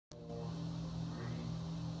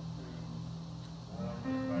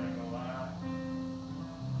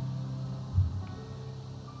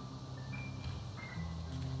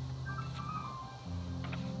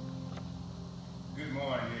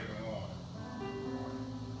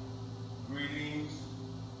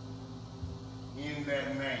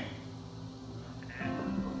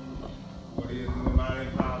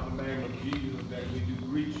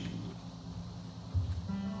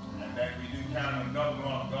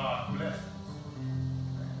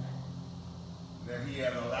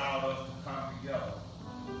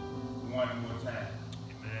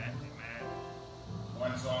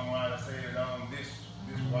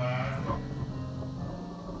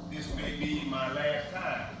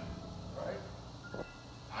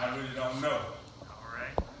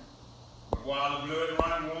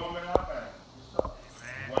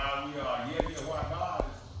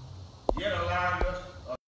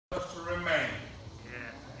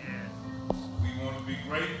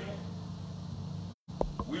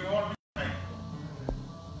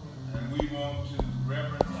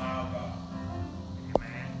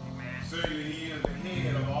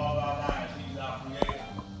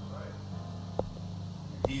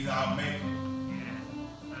He's our maker.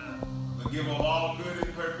 The giver of all good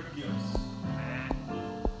and perfect gifts.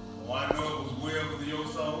 Oh, I know it was well with your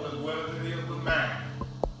soul as well as it is with mine.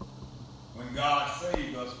 When God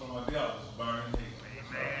saved us from a devil's burning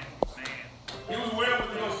hell. It was well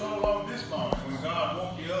with your soul on this morning when God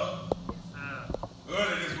woke you up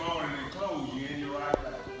early this morning and closed you in your right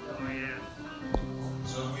mind.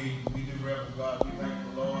 So we do reverence God. We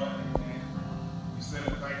thank the Lord, and we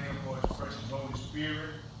sincerely thank Him for His precious Holy Spirit.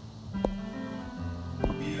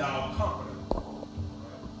 He's our comforter.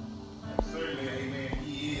 And certainly, amen,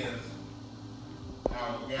 He is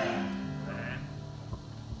our guide.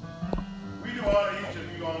 We do honor each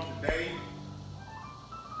of you on today.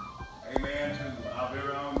 Amen. To our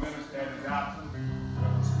very own minister and doctor,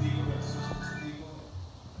 Brother Stephen and Sister Stephen.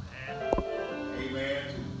 Amen.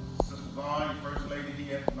 To Sister Vaughn, First Lady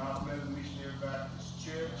here at the Mount Pleasant Missionary Baptist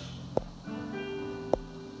Church.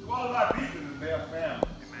 To all of our deacons and their families.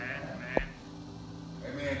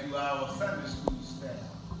 Amen. To our Sunday school staff.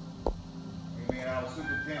 Amen. Our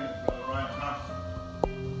superintendent, Brother Ron Thompson.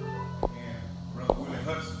 And Brother Willie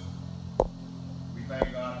Hudson. We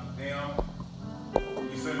thank God for them.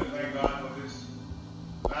 We certainly thank God for this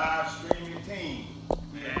live streaming team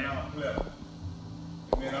here at Mount Pleasant.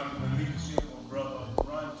 Amen. Under the leadership of Brother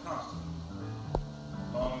Ron Thompson,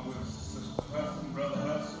 along with Sister Hudson, Brother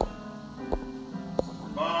Hudson, Sister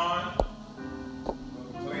Vaughn,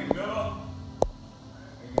 Brother Clay Miller,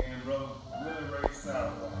 and Brother Willie Ray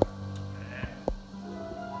Sauerweiss.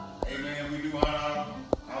 Amen. We do honor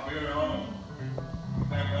our very own. We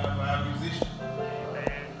thank God for our musicians.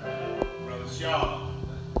 Brother Shaw.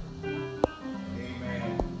 Amen.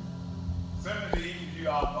 Certainly to each of you,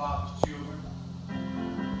 our father's children.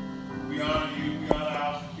 We honor you. We honor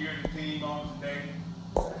our security team on today.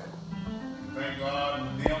 Thank God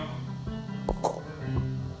for them.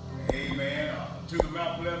 Amen. To the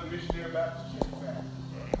Mount Pleasant Missionary Baptist Church family.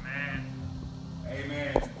 Amen.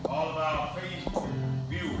 Amen. All of our Facebook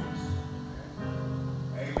viewers.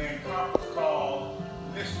 Amen. Conference call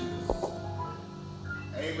listeners.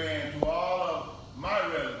 Amen. To all of my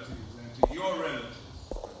relatives and to your relatives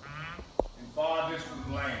in far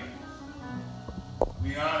distant lands. We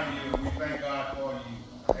honor you and we thank God for you.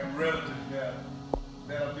 I have relatives that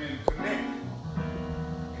have been connected.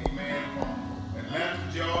 Amen. From Atlanta,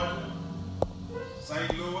 Georgia,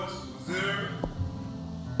 St. Louis, Missouri,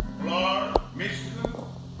 Florida, Michigan,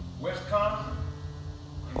 Wisconsin,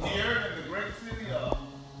 and here in the great city of,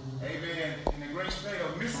 amen, in the great state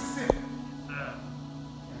of Mississippi.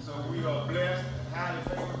 And so we are blessed and highly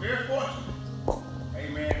favored, very fortunate,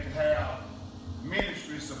 amen, to have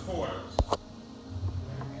ministry supporters.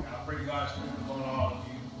 And I pray God's strength upon all of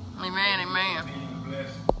you. Amen, amen. Continue to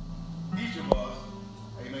bless each of us,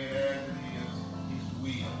 amen, as it is His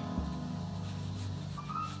will.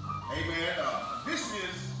 Amen. This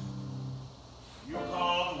is your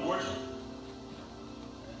call to worship.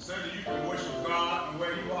 And certainly you can worship God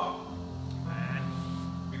where you are.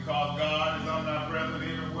 Because God is omnipresent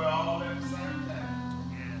everywhere all at the same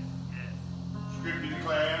time. Scripture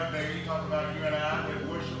declares that He talks about you and I that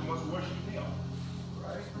worship must worship Him.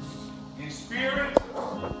 Right? In spirit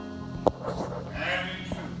and in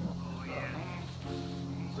truth.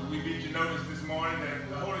 So we need to notice this morning that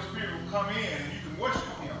the Holy Spirit will come in and you can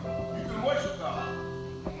worship Him. You can worship God.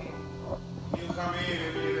 He'll come in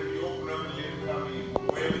and if you open up and let Him come in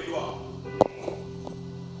wherever you are.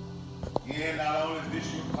 Again, not only is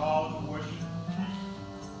this your call to worship,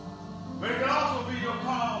 but it can also be your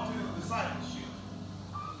call to discipleship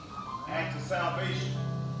and to salvation.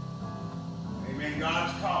 Amen. God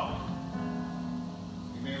is calling.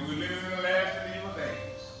 Amen. We're living in the last and evil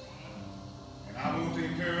days. And I want to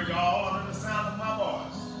encourage all under the sound of my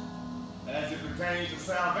voice, as it pertains to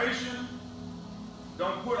salvation,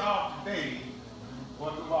 don't put off today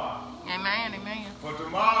for tomorrow. Amen, amen. For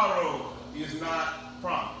tomorrow is not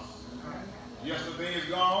promised. Yesterday is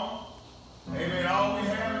gone. Amen. All we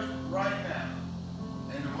have is right now.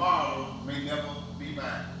 And tomorrow may never be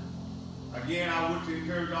mine. Again, I would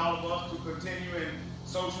encourage all of us to continue in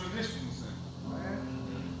social distancing.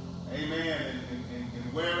 Amen.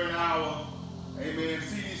 And wearing our, amen,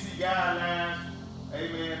 CDC guidelines,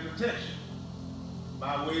 amen, protection.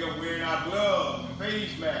 By way of wearing our gloves and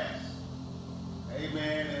face masks.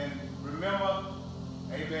 Amen. And remember,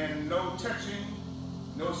 amen, no touching,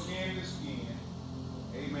 no skin to skin.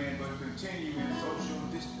 Amen. But continue in social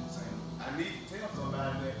distancing. I need to tell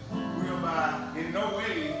somebody that we're in no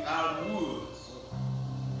way out of the woods.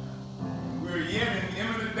 We're yet in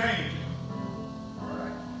imminent danger. All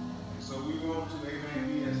right. And so we want to, amen,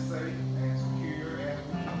 be as safe and secure as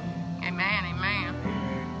we can. Amen, amen.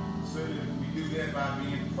 Amen. So that we do that by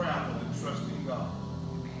being prayerful and trusting God.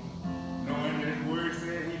 Knowing that His word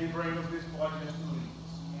said He didn't bring us this far just to leave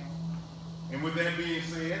us. And with that being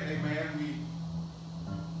said, amen,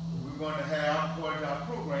 we're going to have, according to our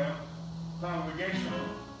program, congregational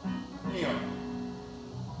hymn.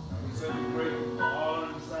 We celebrate all of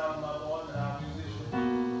the sound of my voice and our musician,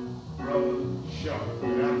 Brother Shaw.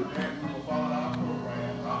 And after that, we will follow our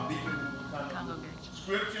program. Our deacons will come with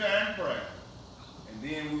scripture and prayer. And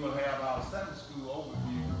then we will have our Sunday school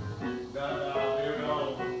overview done by our very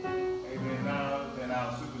own, amen, none other than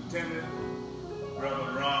our superintendent,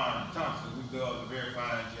 Brother Ron Thompson, who does a very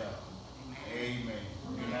fine job. Amen.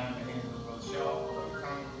 You're now in the hands of Brother Shaw for the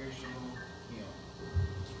congregational hymn.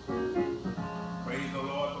 Praise the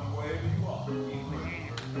Lord from wherever you are. Amen.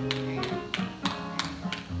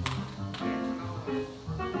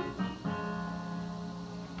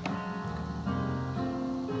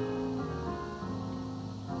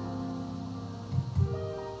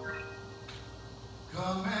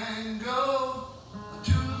 Come and go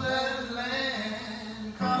to that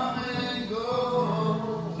land. Come and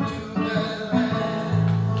go to that land.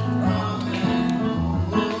 Come and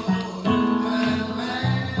go to that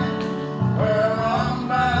land where I'm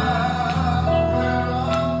bound, where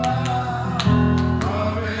I'm bound.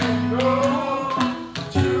 Come and go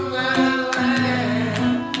to that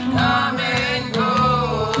land. Come and go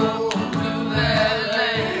to that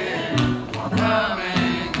land. Come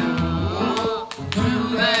and go to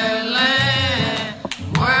that land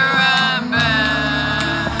where I'm bound.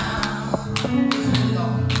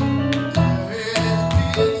 There is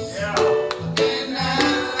peace in that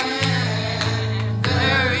land.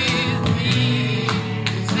 There is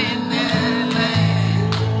peace in that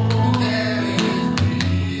land. There is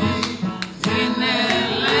peace in that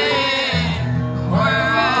land where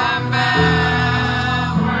I'm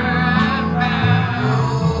bound, where I'm bound.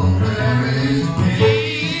 Oh, there is peace.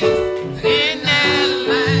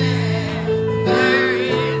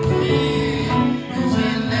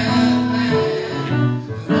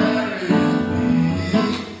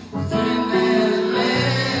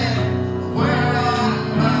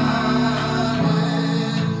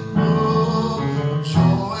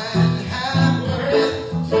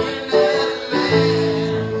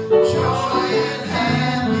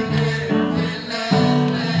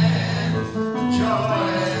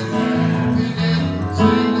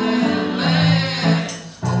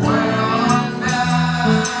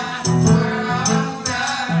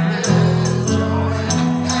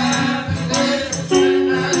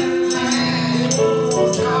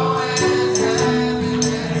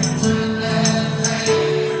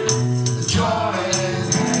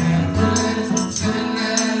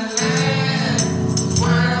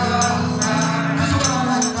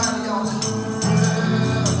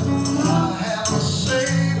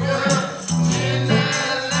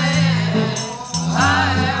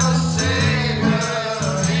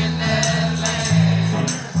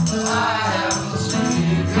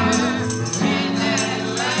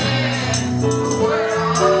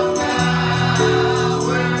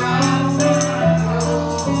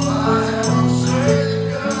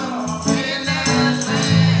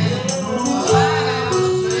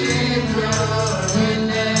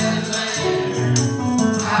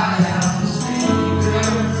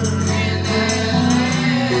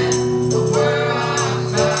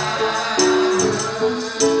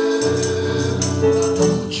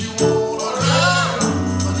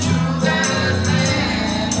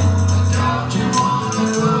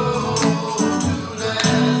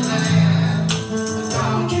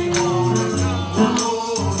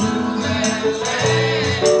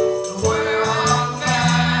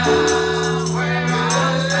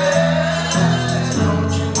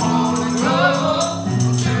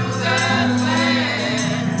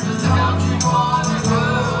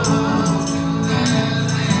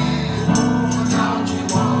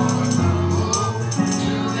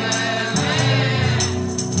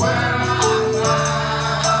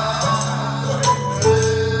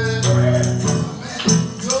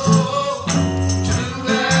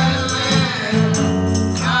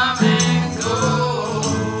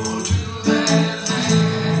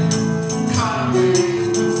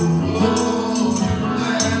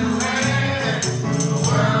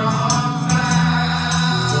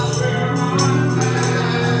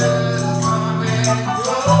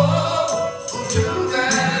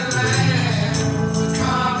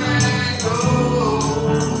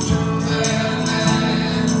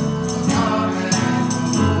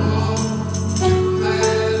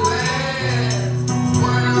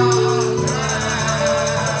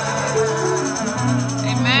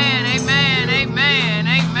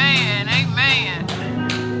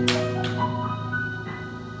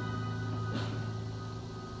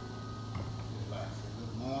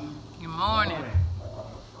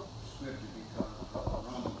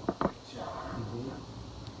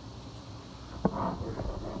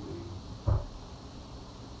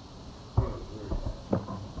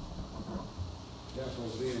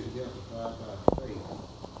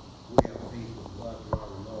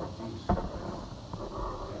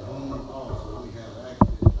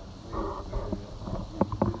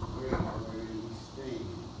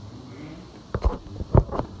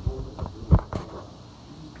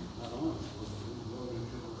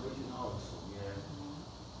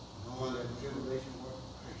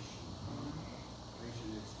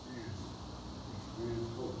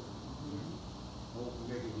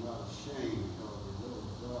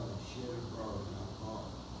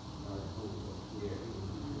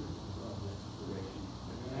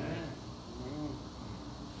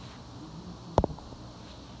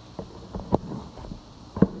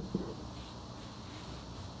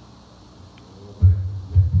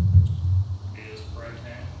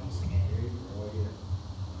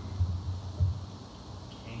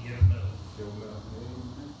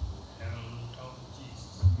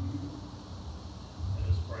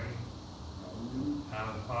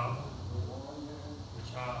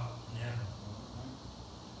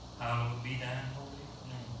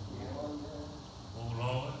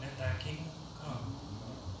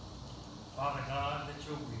 Father God, let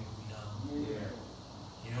your will be done.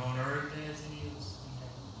 Here on earth as it is in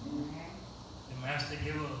heaven. The Master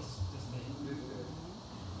give us this day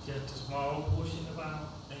just a small portion of our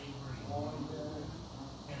daily bread.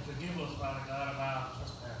 And forgive us, Father God, of our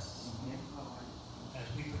trespasses. As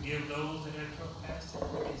we forgive those that have trespassed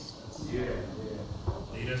against us.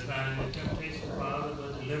 Lead us not into temptation, Father,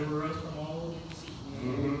 but deliver us from all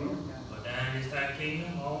evil. For thine is thy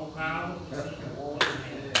kingdom, all power, is in your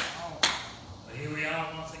hand. But here we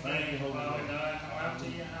are once again, Father God, come out to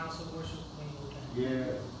your house of worship one more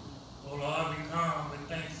time. Oh Lord, we come with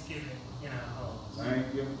thanksgiving in our hearts.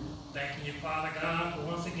 Thank you. Thanking you, Father God, for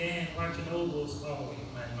once again watching over us all in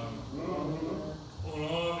my name. Oh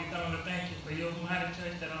Lord, we come to thank you for your mighty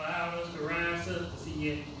church that allowed us to rise up to see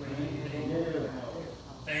yet today.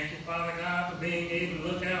 Thank you, Father God, for being able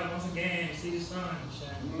to look out once again and see the sun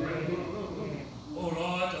shining bright. Oh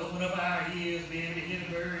Lord, to open up our ears, be able to hear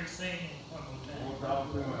the birds singing one more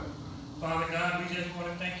time. Father God, we just want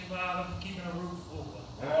to thank you, Father, for keeping a roof over.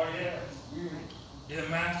 Oh, yes. Dear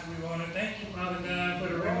Master, we want to thank you, Father God, for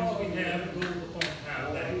the remnants we have to go upon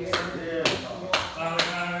our lives. Father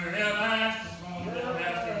God, we realize this morning, dear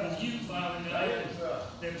Master, it was you, Father God,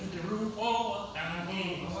 that put the roof over our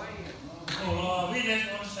heads. Oh Lord, we just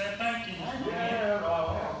want to say thank you.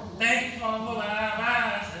 Thank you for what our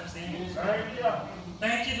eyes have seen.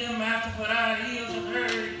 Thank you, dear Master, for our ears have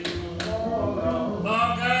heard. Lord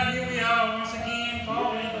God, here we are once again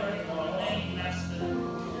calling on your name, Master.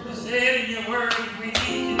 You said in your word we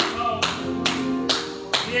need you to call.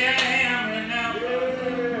 Here I am right now,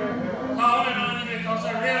 Father, calling on you because I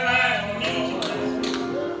realize we need you, Master.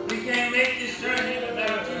 We can't make this journey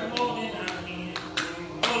without you holding our hand.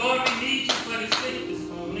 Oh Lord, we need you for the sick this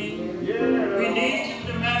morning. We need you,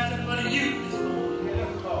 the Master, for the youth this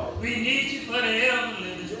morning. We need you for the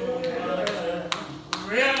elderly this morning, Father God.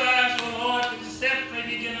 We realize, oh Lord, that the steps may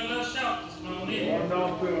be getting a little short this morning.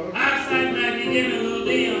 Eyesight might be getting a little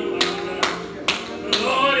dim, Father God. But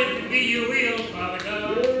Lord, if it be your will, Father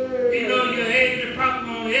God, we know you're able to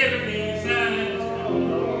proclaim everything inside of this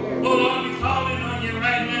morning. Oh Lord, we're calling on you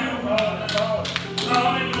right now, Father God.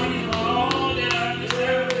 Calling on you for all that are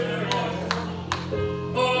understanding their voices.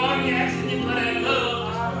 Oh Lord, we're asking you for that love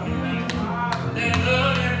this morning, Master. That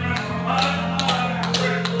love that runs from heart to heart,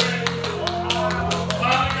 word to word.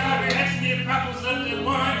 Father God, we're asking you to prop us up that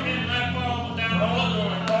one cannot fall without the other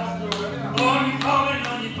one. Lord, we're calling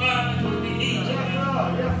on you, Father, because we need you.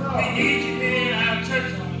 We need you here in our church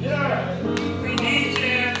home. We need you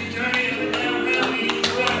as we journey up and down Valley East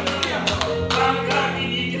Road. Father God, we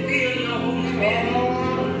need to feel your Holy Spirit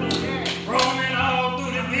roaming all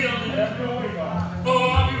through the building. Oh,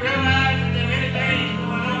 Lord, we realize that there are many things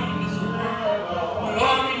going on in this world. But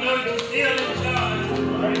Lord, we know you're still in charge.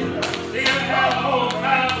 Still have all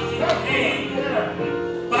powers in your hand.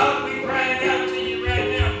 Father, we crying out to you right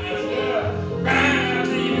now, Master. Crying out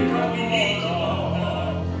to you because we need you, Lord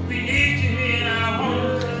God. We need you here in our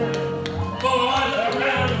homes. Oh, Lord, look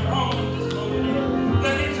around the homes this morning.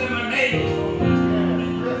 Look into my neighbor's home this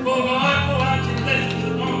morning. Oh, Lord, pour out your blessings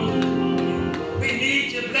upon us this morning. We need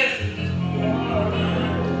your blessings this morning, Lord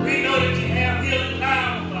God. We know that you have healing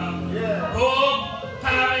power, Father. Oh,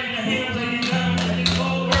 power in the hands of your love that this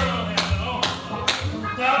whole world has to offer.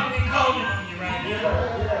 Father, we're calling on you right now.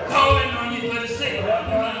 Calling on you for the sick, Father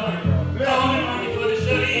God. Calling on you for the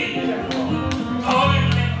shut-in. Calling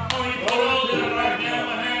on you for those that are right now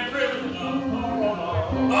behind prison, Lord.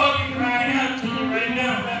 Lord, we're crying out to you right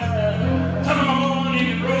now, Master. Come on in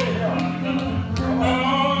the room, Father God. Come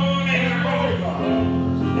on in the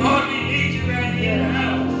room. Lord, we need you right here in the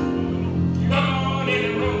house. Come on in the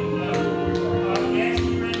room, Lord. Lord, we ask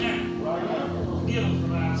you right now. Forgive us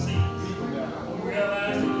of our sins. We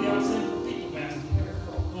realize that we are sinful people, Master.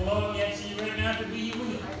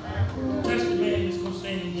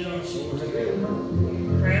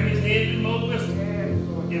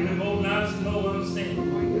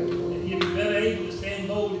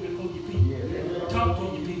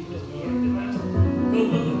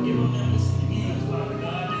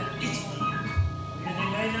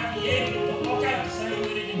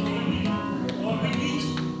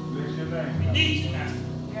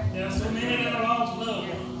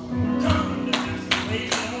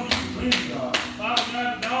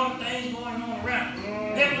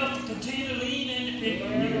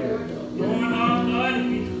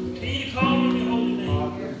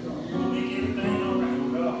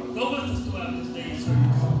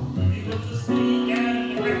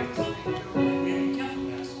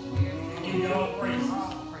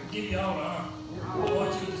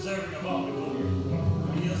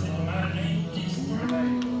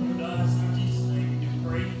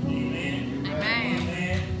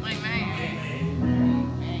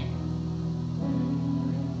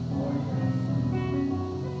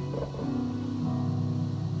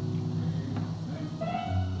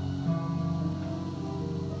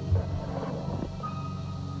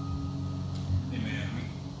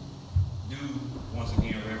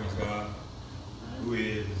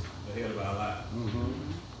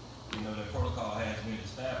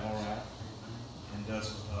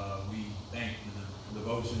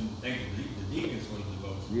 thank the deacons for the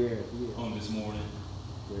devotion Yeah. on this morning.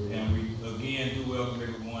 Yeah. And we again do welcome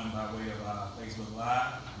everyone by way of our Facebook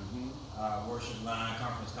Live, our worship line,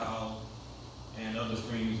 conference call, and other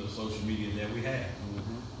streams of social media that we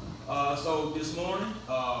have. So this morning,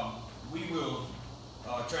 we will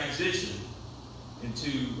transition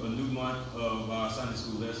into a new month of our Sunday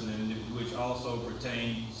school lesson, and which also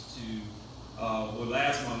pertains to, well,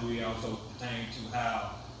 last month we also pertained to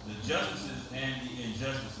how the justices and the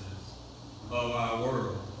injustices of our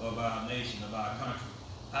world, of our nation, of our country,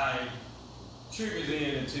 how it triggers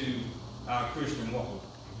into our Christian walk.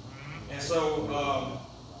 And so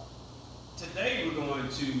today we're going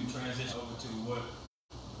to transition over to what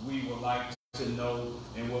we would like to know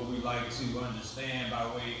and what we like to understand by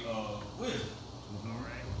way of wisdom.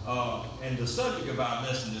 And the subject of our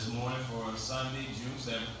lesson this morning for Sunday,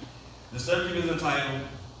 June 7th, the subject is entitled,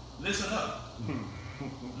 Listen Up.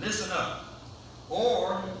 Listen Up.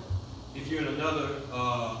 Or, if you're in another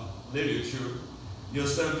literature, your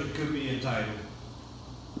subject could be entitled,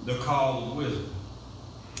 The Call of Wisdom.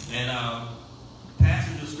 And our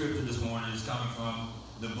passage of scripture this morning is coming from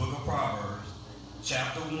the book of Proverbs,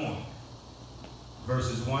 chapter 1,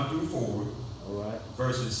 verses 1 through 4, All right.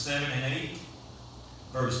 verses 7 and 8,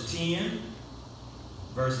 verse 10,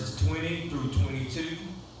 verses 20 through 22,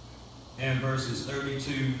 and verses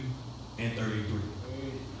 32 and 33.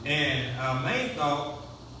 And our main thought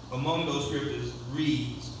among those scriptures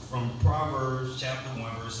reads from Proverbs chapter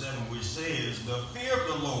 1, verse 7, which says, The fear of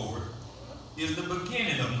the Lord is the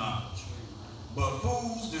beginning of knowledge, but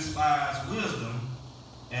fools despise wisdom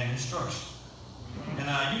and instruction. And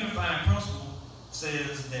our unifying principle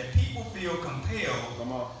says that people feel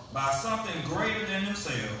compelled by something greater than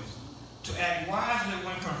themselves to act wisely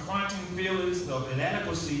when confronting feelings of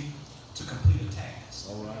inadequacy to complete a task.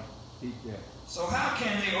 All right. Keep that. So how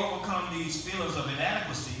can they overcome these feelings of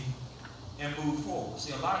inadequacy and move forward?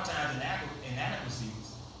 See, a lot of times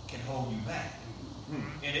inadequacies can hold you back.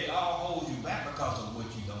 And it all holds you back because of what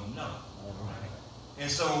you don't know. And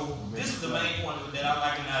so this is the main point that I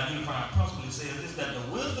like in our unifying principle. It says this, that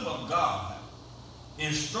the wisdom of God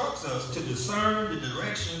instructs us to discern the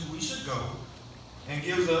directions we should go and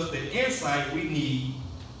gives us the insight we need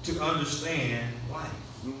to understand life.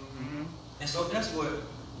 And so that's what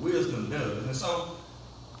wisdom does. And so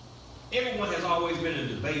everyone has always been a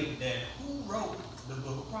debate that who wrote the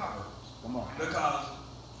book of Proverbs? Because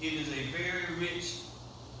it is a very rich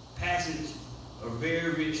passage, a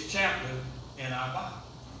very rich chapter in our Bible.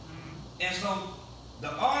 And so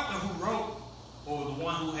the author who wrote, or the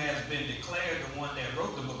one who has been declared the one that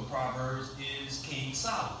wrote the book of Proverbs, is King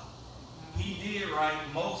Solomon. He did write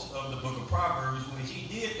most of the book of Proverbs, when he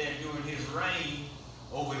did that during his reign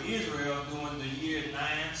over Israel during the year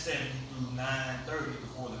 970 through 930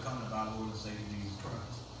 before the coming of our Lord and Savior Jesus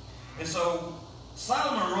Christ. And so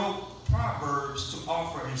Solomon wrote Proverbs to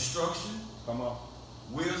offer instruction,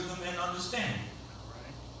 wisdom, and understanding.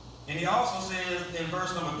 And he also says in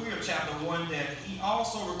verse number 3 of chapter 1 that he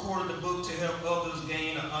also recorded the book to help others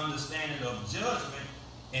gain an understanding of judgment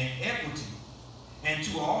and equity. And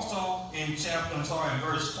to also, in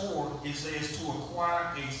verse 4, it says to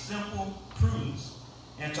acquire a simple prudence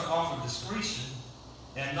and to offer discretion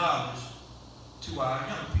and knowledge to our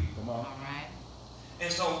young people. All right.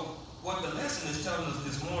 And so what the lesson is telling us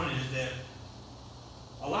this morning is that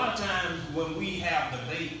a lot of times when we have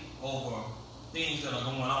debate over things that are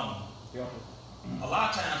going on, a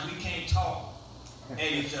lot of times we can't talk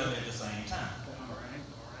at each other at the same time.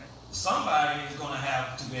 Somebody is going to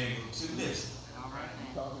have to be able to listen.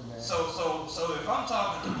 So if I'm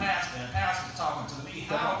talking to Pastor and Pastor's talking to me,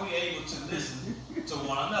 how are we able to listen to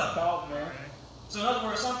one another? So in other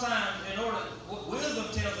words, sometimes wisdom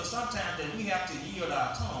tells us sometimes that we have to yield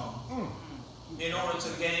our tongue in order to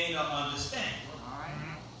gain an understanding.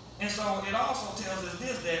 And so it also tells us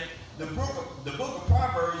this, that the book of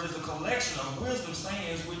Proverbs is a collection of wisdom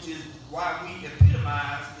sayings, which is why we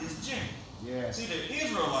epitomize its gender. Yeah. See, the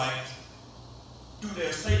Israelites, through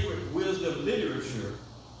their sacred wisdom literature,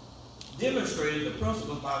 demonstrated the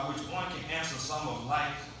principles by which one can answer some of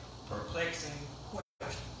life's perplexing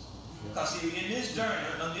questions. Because see, in this journey,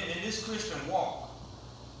 in this Christian walk,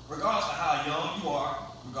 regardless of how young you are,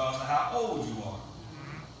 regardless of how old you are,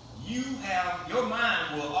 your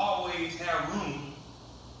mind will always have room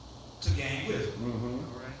to gain wisdom.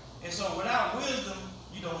 And so without wisdom,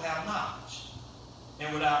 you don't have knowledge.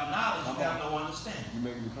 And without knowledge, you have no understanding. You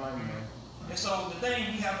make me funny, man. And so the thing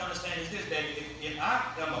we have to understand is this, that if I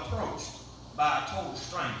am approached by a total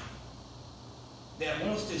stranger that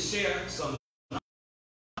wants to share some knowledge,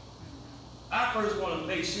 I first want to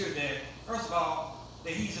make sure that, first of all,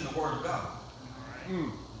 that he's in the Word of God.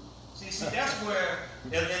 See, that's where,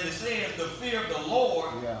 and it says the fear of the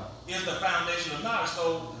Lord is the foundation of knowledge.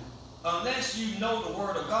 So unless you know the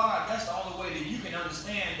word of God, that's the only way that you can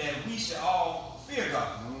understand that we should all fear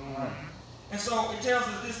God. And so it tells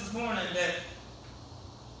us this morning that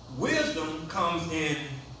wisdom comes in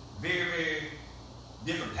very, very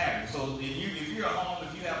different patterns. So if you're at home,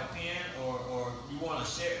 if you have a pen or you want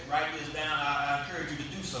to write this down, I encourage you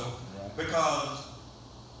to do so, because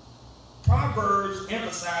Proverbs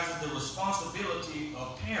emphasizes the responsibility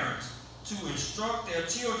of parents to instruct their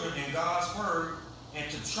children in God's word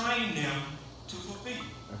and to train them to fulfill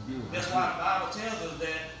it. That's why the Bible tells us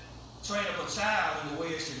that train up a child in the way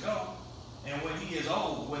it should go, and when he is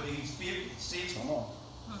old, whether he's 50, 60,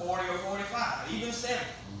 40, or 45, even 70,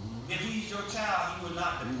 if he's your child, he will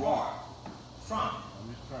not depart from it.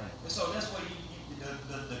 And so that's where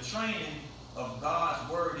the training of God's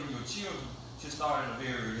word in your children should start at a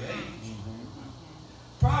very early age.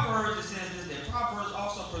 Proverbs, it says this, that Proverbs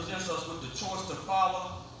also presents us with the choice to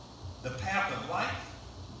follow the path of life,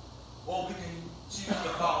 or we can choose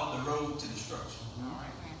to follow the road to destruction.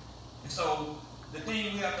 And so the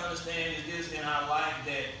thing we have to understand is this in our life,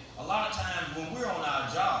 that a lot of times when we're on our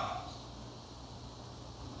jobs,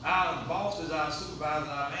 our bosses, our supervisors,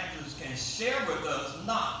 our managers can share with us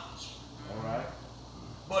knowledge.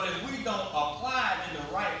 But if we don't apply it in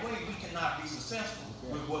the right way, we cannot be successful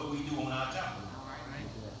with what we do on our job.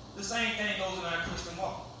 The same thing goes in our Christian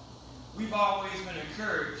walk. We've always been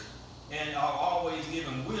encouraged and are always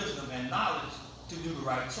given wisdom and knowledge to do the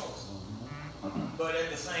right choice. But at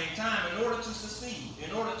the same time, in order to succeed,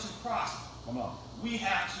 in order to prosper, we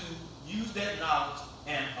have to use that knowledge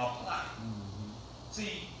and apply it.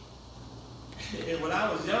 See, when I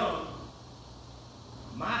was young,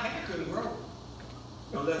 my hair couldn't grow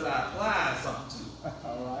unless I applied something to it.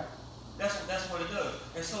 That's what it does.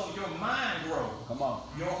 And so your mind grows.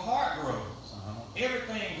 Your heart grows.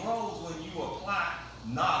 Everything grows when you apply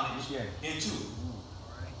knowledge into it.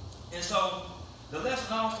 And so the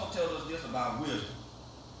lesson also tells us this about wisdom.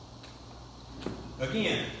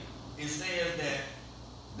 Again, it says that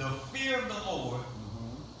the fear of the Lord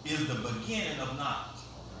is the beginning of knowledge.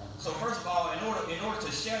 So first of all, in order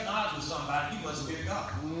to share knowledge with somebody, you must fear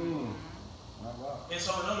God. And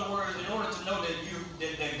so in other words, in order to know that you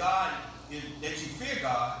fear God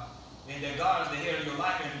and that God is the head of your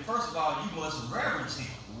life, and first of all, you must reverence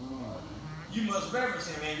Him. You must reverence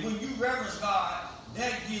Him. And when you reverence God,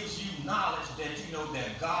 that gives you knowledge that you know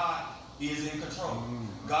that God is in control.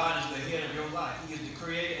 God is the head of your life. He is the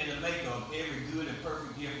creator and the maker of every good and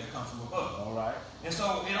perfect gift that comes from above. And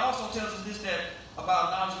so it also tells us this, that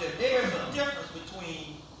about knowledge, that there is a difference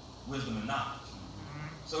between wisdom and knowledge.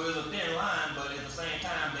 So there's a thin line, but at the same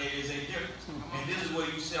time, there is a difference. And this is where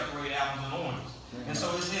you separate apples and oranges. And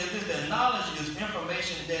so it says this, that knowledge is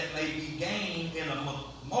information that may be gained in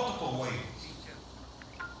multiple ways.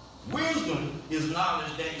 Wisdom is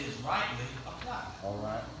knowledge that is rightly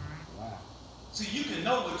applied. See, you can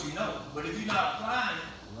know what you know, but if you're not applying it,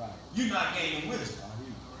 you're not gaining wisdom.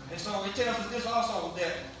 And so it tells us this also,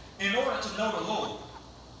 that in order to know the Lord,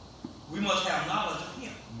 we must have knowledge of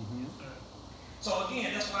Him. So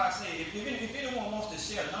again, that's why I say, if anyone wants to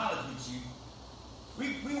share knowledge with you,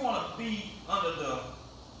 we want to be under the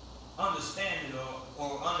understanding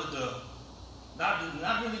or under the,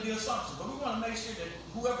 not really the assumption, but we want to make sure that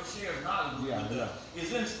whoever shares knowledge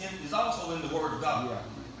with us is also in the Word of God.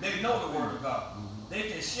 They know the Word of God. They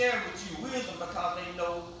can share with you wisdom because they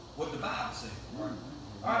know what the Bible says. All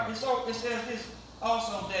right, and so it says this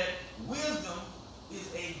also, that wisdom is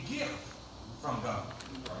a gift from God.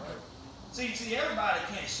 See, everybody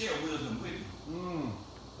can't share wisdom with you.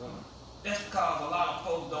 That's because a lot of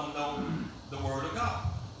folks don't know the Word of God.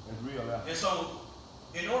 That's real. And so,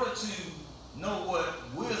 in order to know what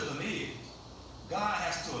wisdom is, God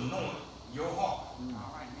has to anoint your heart.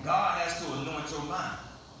 God has to anoint your mind.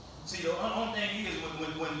 See, the only thing is,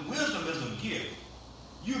 when wisdom is a gift,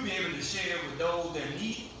 you'll be able to share with those that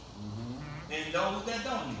need it and those that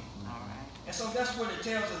don't need it. And so that's what it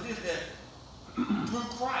tells us, is that through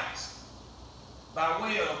Christ, by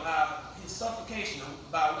way of his supplication,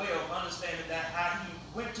 by way of understanding that how he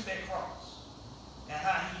went to that cross, and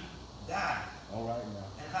how he died,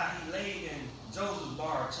 and how he laid in Joseph's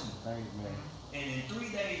borrowed tomb. And in 3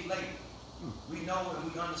 days later, we know and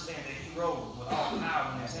we understand that he rose with all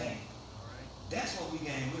power in his hand. That's what we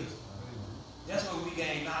gain wisdom. That's what we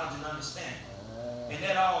gain knowledge and understanding. And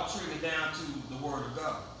that all triggers down to the Word of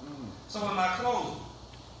God. So in my closing,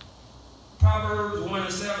 Proverbs 1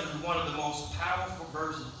 and 7 is one of the most powerful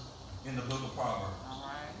verses in the book of Proverbs.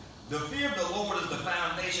 The fear of the Lord is the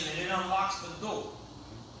foundation, and it unlocks the door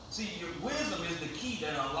See, your wisdom is the key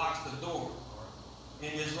that unlocks the door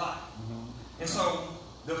in this life. And so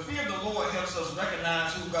the fear of the Lord helps us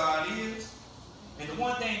recognize who God is. And the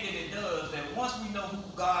one thing that it does, that once we know who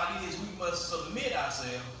God is, we must submit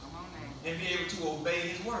ourselves and be able to obey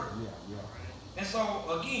his word. And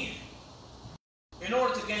so, again, in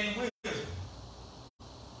order to gain wisdom,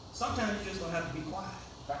 sometimes you just don't have to be quiet.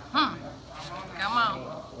 Come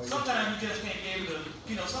on. Sometimes you just can't be able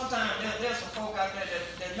to, sometimes there's some folk out there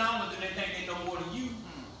that not only do they think they know more than you,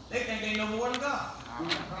 they think they know more than God.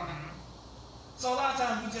 So a lot of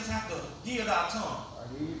times we just have to yield our tongue.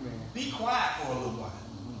 Be quiet for a little while.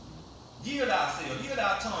 Yield ourselves, yield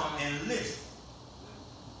our tongue and listen.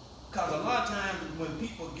 Because a lot of times when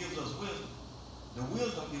people give us wisdom, the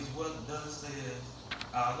wisdom is what thus says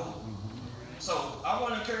our Lord. So I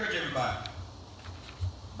want to encourage everybody,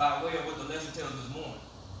 by way of what the lesson tells us this morning,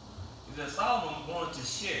 is that Solomon wanted to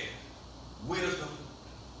share wisdom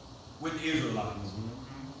with the Israelites.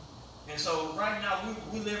 And so right now,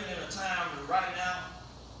 we're living in a time where right now,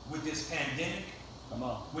 with this pandemic,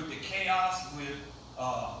 with the chaos, with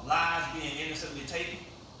lives being innocently taken,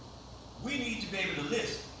 we need to be able to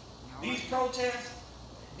listen. These protests,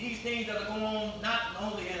 these things that are going on, not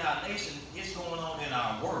only in our nation, it's going on in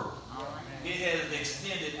our world. It has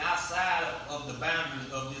extended outside of the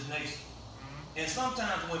boundaries of this nation. And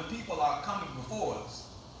sometimes when people are coming before us,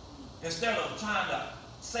 instead of trying to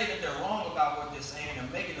say that they're wrong about what they're saying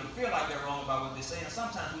and making them feel like they're wrong about what they're saying,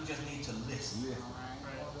 sometimes we just need to listen.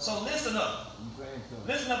 So listen up.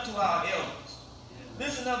 Listen up to our elders.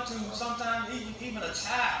 Listen up to sometimes even a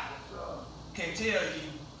child can tell you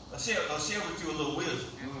or share with you a little wisdom.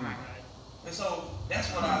 And so that's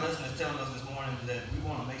what our lesson is telling us this morning, is that we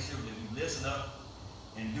want to make sure that we listen up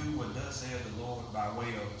and do what thus says the Lord by way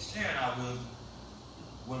of sharing our wisdom,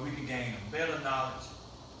 where we can gain a better knowledge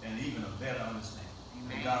and even a better understanding.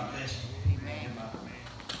 May God bless you.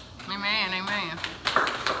 Amen. Amen.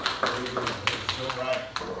 So right.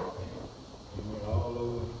 We went all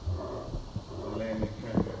over the land and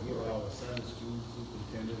country. Give our Sunday school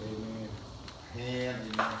superintendent, amen, hand,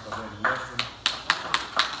 amen, for that lesson.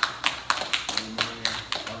 Amen.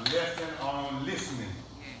 A lesson on listening.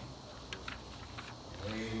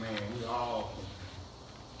 Amen. We all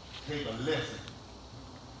can take a lesson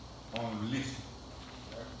on listening.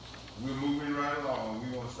 We're moving right along.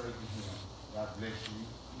 We want to say to him, God bless you.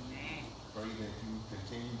 Pray that you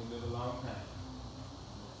continue to live a long time,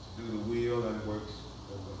 to do the will and works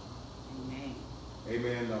of God.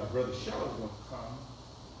 Amen. Brother Shaw is going to come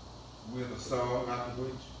with a song, after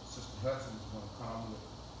which Sister Hudson is going to come with,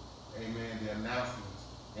 amen, the announcements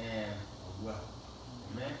and a welcome.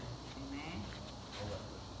 Amen. All right.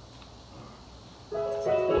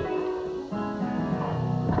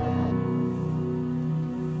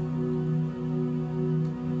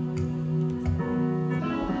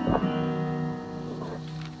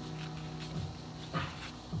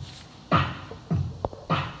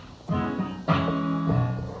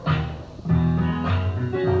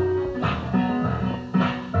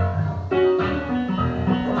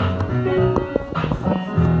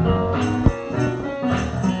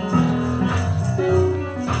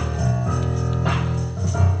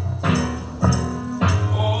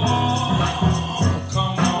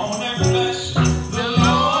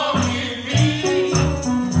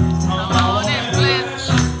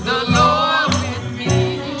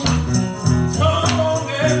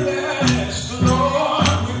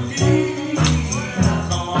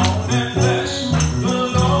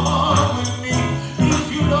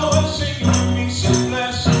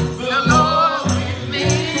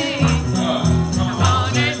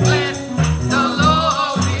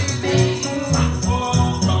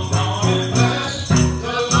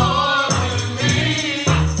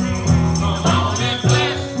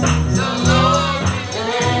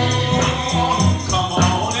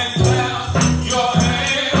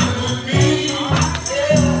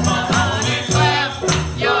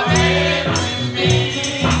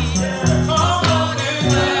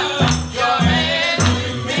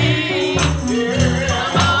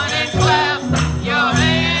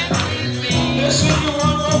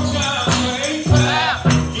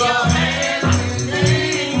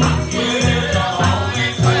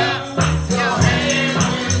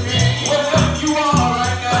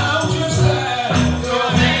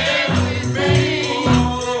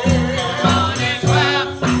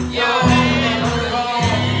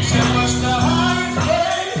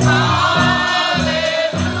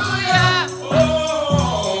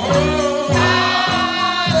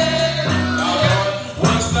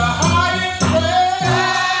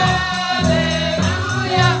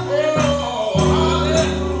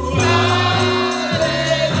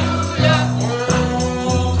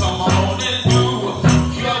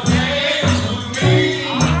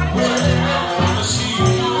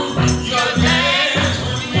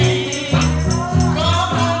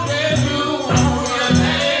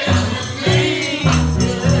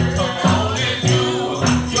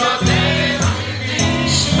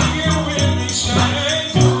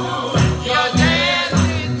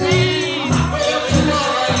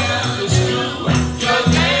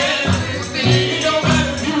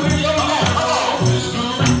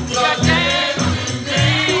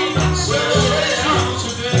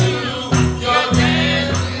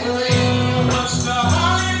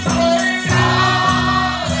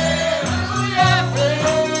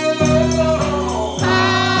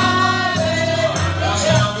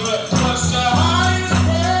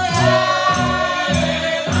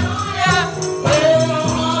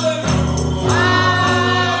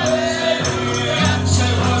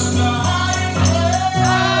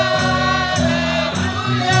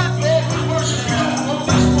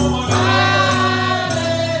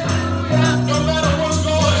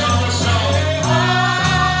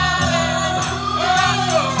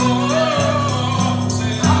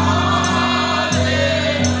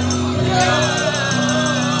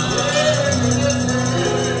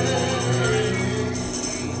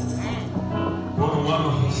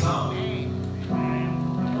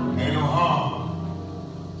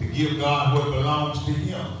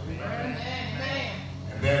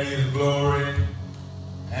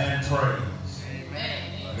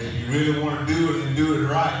 really want to do it and do it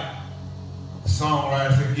right, the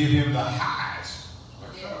songwriter said, give him the highest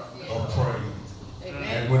of praise. Amen.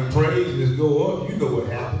 And when praises go up, you know what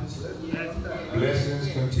happens.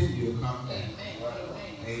 Blessings continue to come down.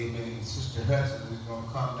 Amen. Sister Hudson is going to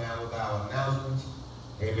come now with our announcements.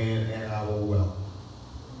 Amen. And our welcome.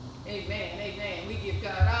 Amen. Amen. We give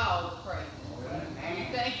God all the praise. And we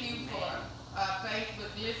thank you for our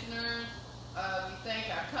Facebook listeners. We thank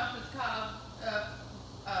our conference call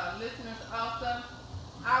listeners also.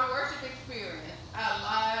 Our worship experience, our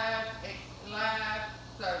live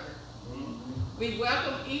service. We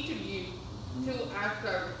welcome each of you to our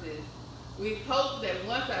services. We hope that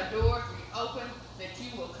once our doors reopen, that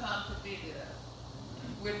you will come to visit us.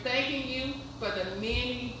 We're thanking you for the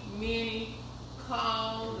many, many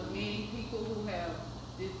calls, the many people who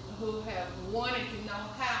have wanted to know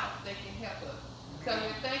how they can help us. So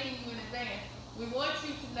we're thanking you in advance. We want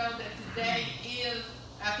you to know that today is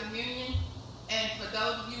our communion, and for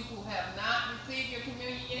those of you who have not received your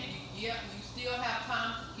communion yet, you still have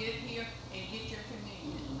time to get here and get your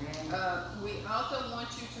communion. We also want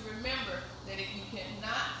you to remember that if you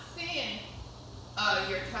cannot send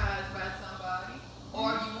your tithes by somebody,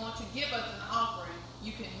 or you want to give us an offering,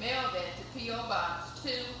 you can mail that to P.O. Box 2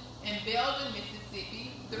 in Belden,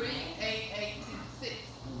 Mississippi, 38826.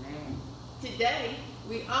 Today,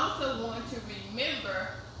 we also want to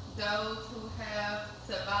remember those who have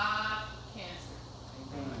survived cancer.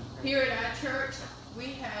 Here at our church,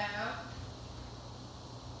 we have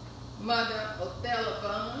Mother Othello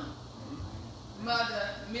Bond, Mother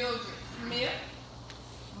Mildred Smith,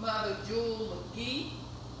 Mother Jewel McGee,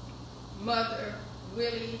 Mother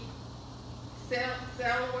Willie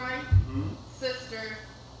Salaway, Sister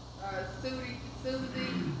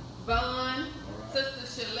Susie Bond, Sister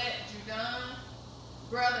Shalette Judon,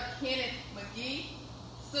 Brother Kenneth McGee,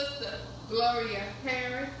 Sister Gloria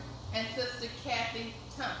Harris, and Sister Kathy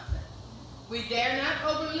Thompson. We dare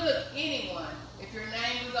not overlook anyone. If your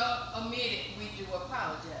name was omitted, we do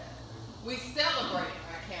apologize. We celebrate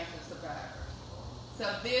our cancer survivors. So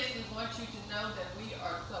we want you to know that we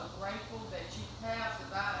are so grateful that you have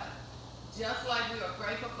survived. Just like we are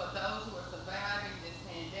grateful for those who are surviving this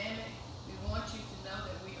pandemic, we want you to know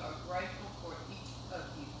that we are grateful for each of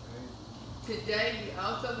you. Today, we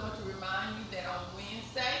also want to remind you that on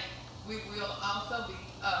Wednesday, we will also be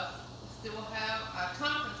still have a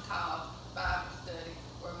conference call Bible study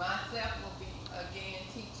where myself will be again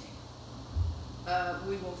teaching.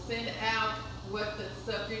 We will send out what the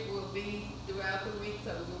subject will be throughout the week,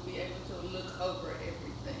 so we'll be able to look over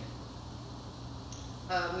everything.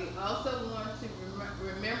 We also want to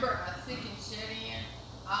remember our sick and shed-in,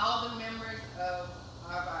 all the members of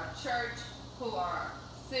our church who are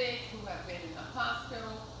sick, who have been in the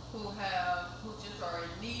hospital, who just are in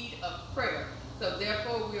need of prayer. So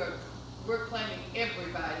therefore, we're claiming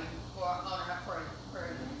everybody on our prayer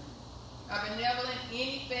list. Our benevolent,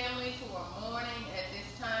 any families who are mourning at this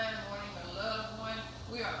time, mourning a loved one,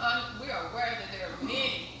 we are aware that there are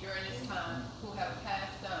many during this time who have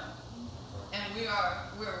passed on. And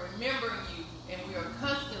we're remembering you, and we are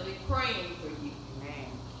constantly praying for you.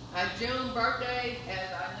 Amen. Our June birthdays,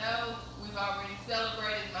 as I know, we've already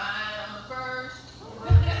celebrated mine on the 1st,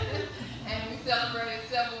 and we celebrated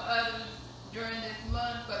several others during this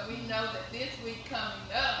month, but we know that this week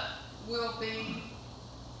coming up will be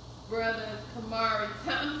Brother Kamari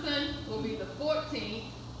Thompson will be the 14th.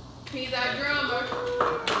 He's our drummer.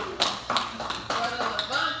 Brother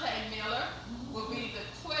Levante Miller will be the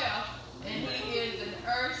 12th, and he is an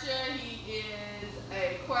usher. He is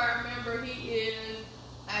a choir member. He is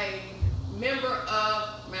a member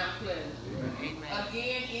of Mount Pleasant. Amen.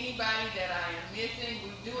 Again, anybody that I am missing,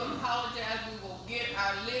 we do apologize. We will get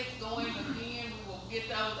our list going again. We will get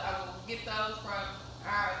those. I will get those from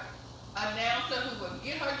our announcer who will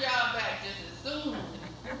get her job back just as soon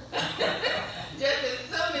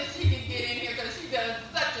as she can get in here, because she does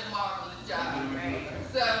such a marvelous job.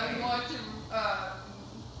 So we want you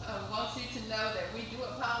to know that we do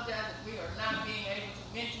apologize if we are not being able to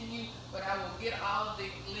mention you, but I will get all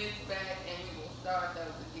the lists back and we will start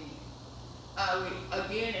those again.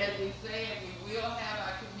 Again, as we said, we will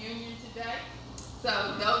have our communion today. So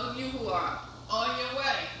those of you who are on your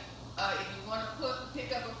way, if you want to pick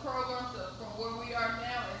up a program, so from where we are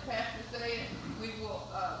now, as Pastor said, we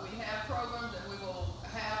have programs that we will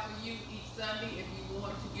have for you each Sunday if you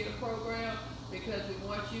want to get a program, because we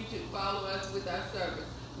want you to follow us with our service.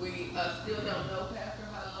 We still don't know, Pastor,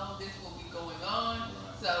 how long this will be going on.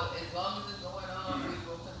 So as long as it's going on, we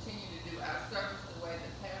will continue to do our service the way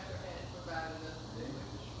that Pastor has provided us to do it.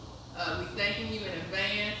 We're thanking you in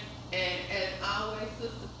advance, and as always,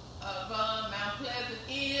 Sister Vaughn, Mount Pleasant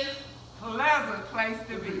is pleasant place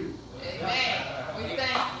to be. Amen. We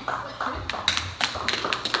thank you.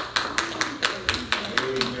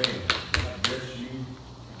 Amen. God bless you.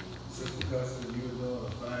 Sister Custom, you're doing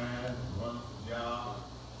a fine, wonderful job.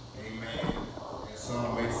 Amen. And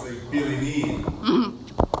some may say filling in.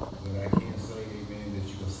 But I can't say, amen, that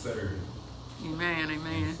you can serve. Amen,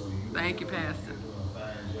 amen. So Thank you, Pastor. You're doing a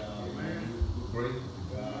fine job. Amen. We're grateful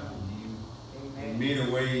to God and you. In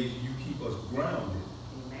many ways, you keep us grounded.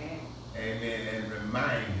 Amen. And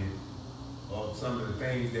reminded of some of the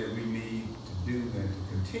things that we need to do and to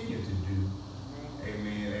continue to do.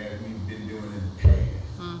 Amen. As we've been doing in the past.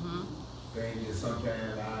 Things that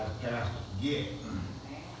sometimes our pastors forget.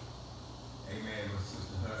 Amen. With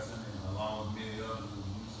Sister Hudson and along with many others who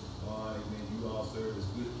use of God. Amen. You all serve as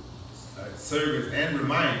good service and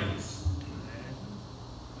reminders.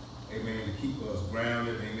 Amen. To keep us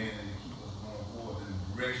grounded. Amen. And to keep us going forward in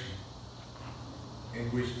the direction in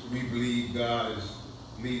which we believe God is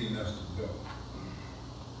leading us to go.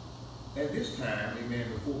 At this time, amen,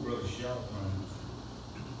 before Brother Shaw comes,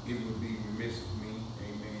 it would be remiss of me,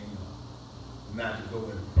 amen, not to go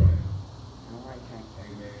in prayer.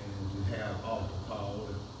 Amen, and to have altar call,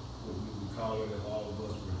 what we would call it if all of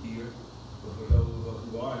us were here. But for those of us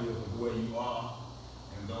who are here from where you are,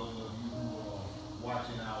 and those of you who are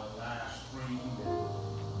watching our live stream,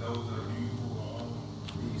 and those of you who are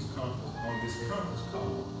on this conference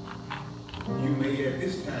call, you may at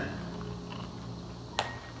this time,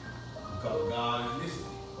 because God is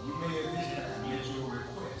listening, you may at this time let your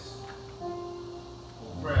request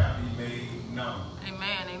for prayer be made known.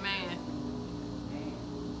 Amen, amen.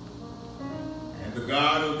 And the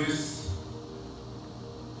God of this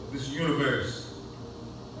universe,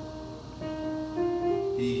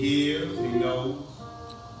 He hears, He knows,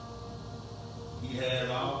 He has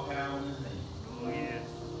all power in His hand. Oh, yes.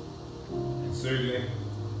 And certainly,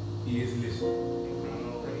 He is listening.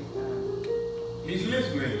 He's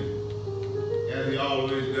listening, as He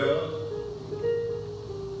always does,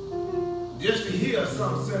 just to hear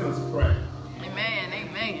some sinner's prayer. Amen,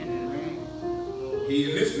 amen.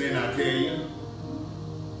 He's listening, I tell you,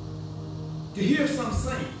 to hear some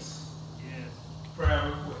saints' prayer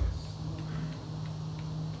requests.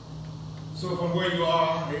 So from where you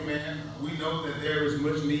are, amen, we know that there is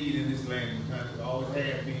much need in this land and country. Always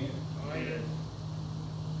have been. Oh, yes.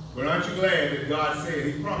 But aren't you glad that God said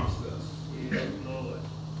He promised us? Yes, Lord.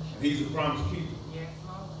 And He's a promise keeper. Yes,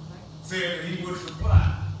 Lord. Said that He would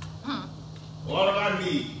supply all of our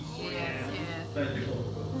needs. Yes, yes. Thank you,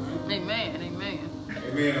 Lord. Amen, amen.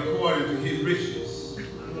 Amen. According to His riches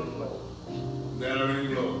that are in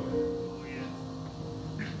glory. Oh, yes.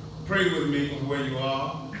 Pray with me from where you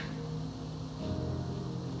are.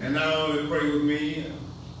 And not only pray with me,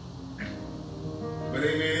 but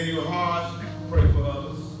amen, in your hearts, pray for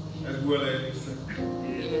others as well as yourself.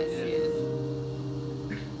 Yes, yes.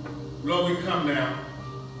 Lord, we come now.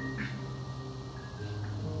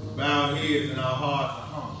 Bow our heads and our hearts are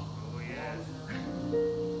humble. Oh, yes.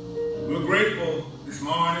 We're grateful this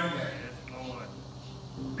morning that Yes,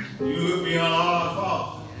 Lord. you look beyond all our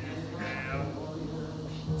faults. Yes,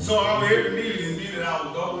 well. So our every need is meted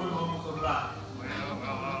our golden moments of life.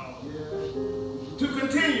 To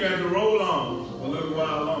continue and to roll on a little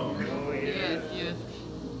while longer. Oh, yes. Yes, yes.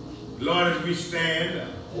 Lord, as we stand,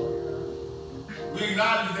 we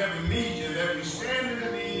acknowledge that we need you, that we stand in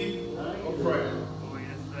the need of prayer. Oh,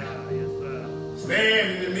 yes, sir. Yes, sir.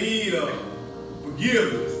 Stand in the need of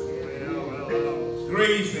forgiveness, Well.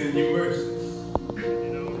 grace, and your mercies.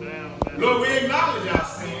 Lord, we acknowledge our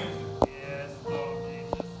sins. Yes, Lord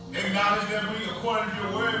Jesus. Acknowledge that we, according to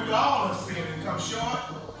your word, we all have sinned and come short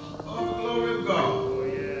of the glory of God. Oh,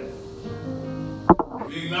 yes.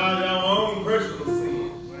 We acknowledge our own personal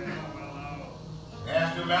sins. Well.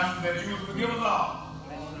 Ask the Master that you would forgive us all.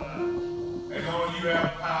 Yes, sir. As only you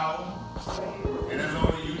have power, and as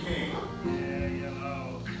only you can. Yeah,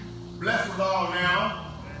 Lord. Bless us all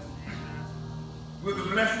now Bless Jesus. with the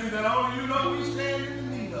blessing that only you know we stand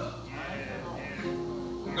in the need of.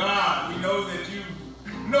 Yes. God, we know that you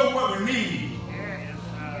know what we need. Yes,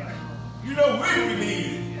 sir. You know when we need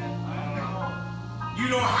it. You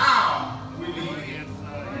know how we need it. Yes,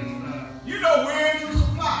 sir. Yes, sir. You know when to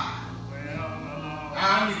supply Well,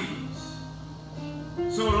 our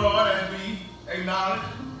needs. So, Lord, as we acknowledge,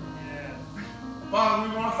 yes. Father,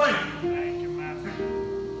 we want to thank you Thank you, Master.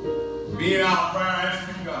 for being our prayer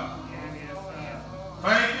answering God. Yes, sir.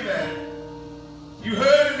 Thank you that you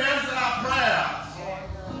heard and answered our prayers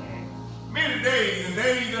many days and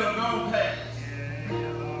days that have gone past.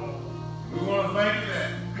 Yeah, Lord. We want to thank you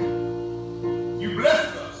that you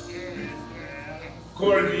blessed us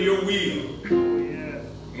according to your will Oh, yes.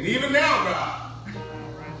 in And even now, God,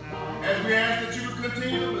 as we ask that you would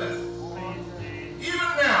continue to bless us, even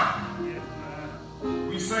now,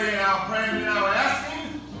 we say in our prayers and our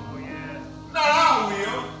asking, not our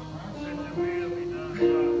will,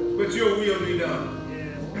 but your will be done.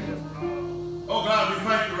 Oh God, we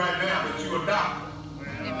thank you right now that you are doctor.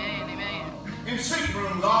 Amen. Amen. In sick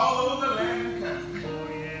rooms all over the land and country.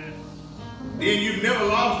 Then you've never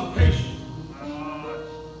lost the patient.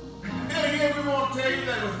 And then again, we want to tell you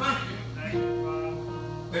that we thank you.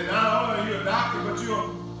 That not only are you a doctor, but you're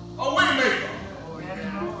a way maker.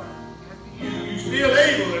 You still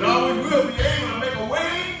able and always will be able to make a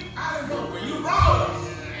way out of nowhere. You brought us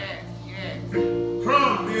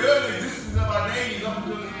from the early existence of our days up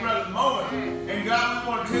until this present moment. And God, we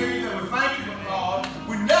want to tell you that we thank you because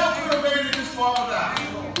we never could have made it this far without you.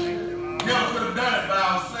 Never could have done it by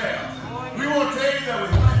ourselves. We want to tell you that we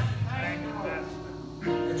thank you.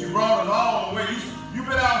 That you brought us all the way. You've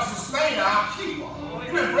been our sustainer, our keeper.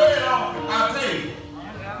 You've been bread on our table.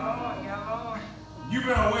 You've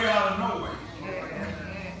been a way out of nowhere.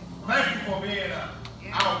 Thank you for being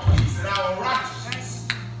our peace and our righteousness,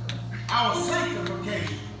 our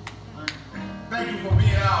sanctification. Thank you for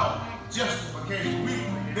being our justification.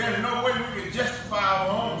 There's no way we can justify our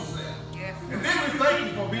own self. And then we thank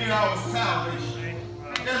you for being our salvation.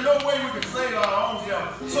 There's no way we can save our own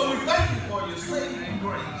self. So we thank you for your saving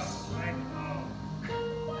grace.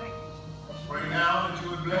 Pray now that you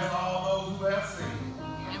would bless all those who have sinned.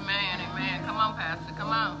 Amen. Amen. Come on, Pastor. Come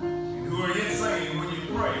on. And who are yet saying when you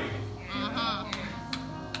pray,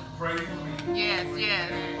 pray for me. Yes,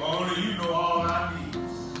 yes. For only you know all our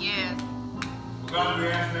needs. Yes. God, we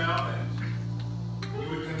ask now that you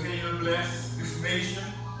would continue to bless this nation.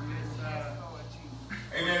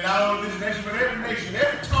 Amen. Not only this nation, but every nation,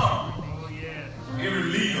 every tongue, every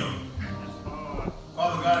leader.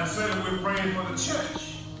 Father God, and certainly we're praying for the church,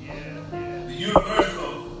 the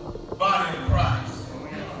universal body of Christ.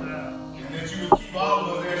 And that you would keep all of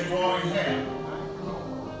us as you always have.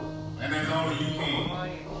 And as only you can.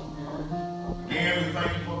 Again, we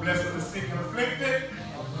thank you for blessing the sick and afflicted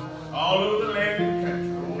all over the land and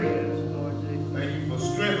country. Thank you for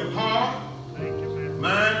strength of heart,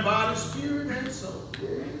 mind, body, spirit, and soul.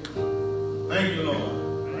 Thank you,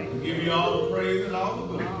 Lord. We give you all the praise and all the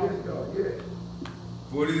glory.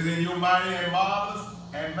 For it is in your mighty and marvelous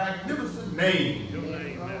and magnificent name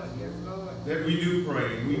that we do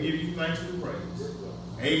pray. And we give you thanks and praise.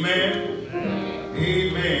 Amen.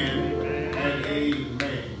 Amen. And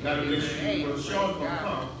amen. God bless you. Brother Sean's going to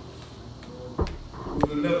come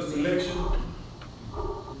with another selection.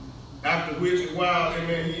 After which, while,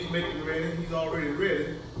 amen, he's making ready, he's already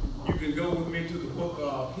ready, you can go with me to the book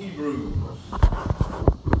of Hebrews.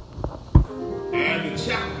 And the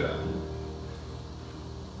chapter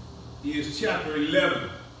is chapter 11.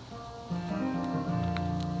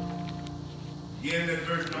 Again, at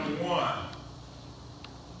verse number 1.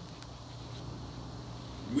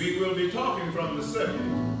 We will be talking from the subject,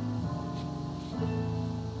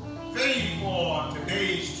 faith for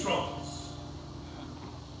today's troubles.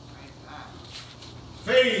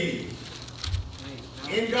 Faith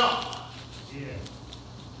in God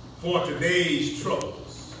for today's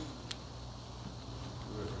troubles.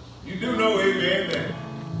 You do know, amen, that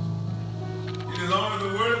it is only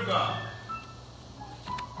the word of God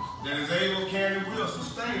that is able, can, and will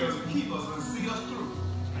sustain us and keep us and see us through.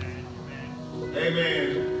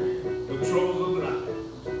 Amen. The troubles of life.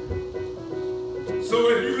 So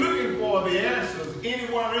if you're looking for the answers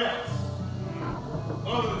anywhere else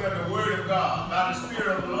other than the word of God, by the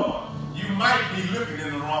Spirit of the Lord, you might be looking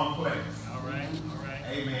in the wrong place. All right.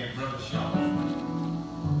 Amen, Brother Sean.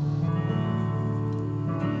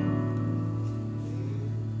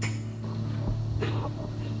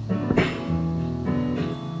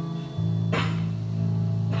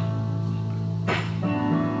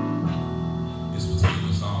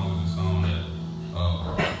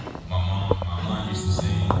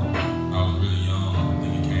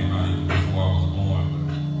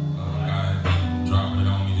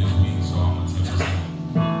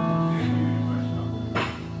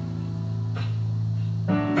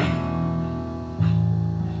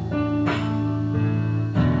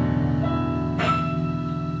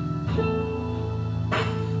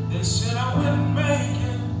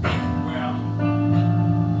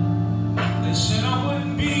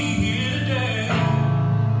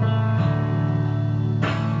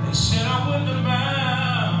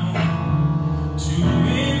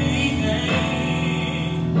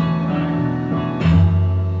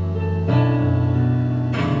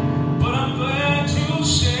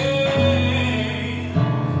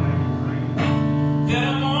 That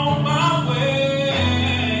I'm on my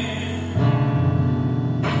way.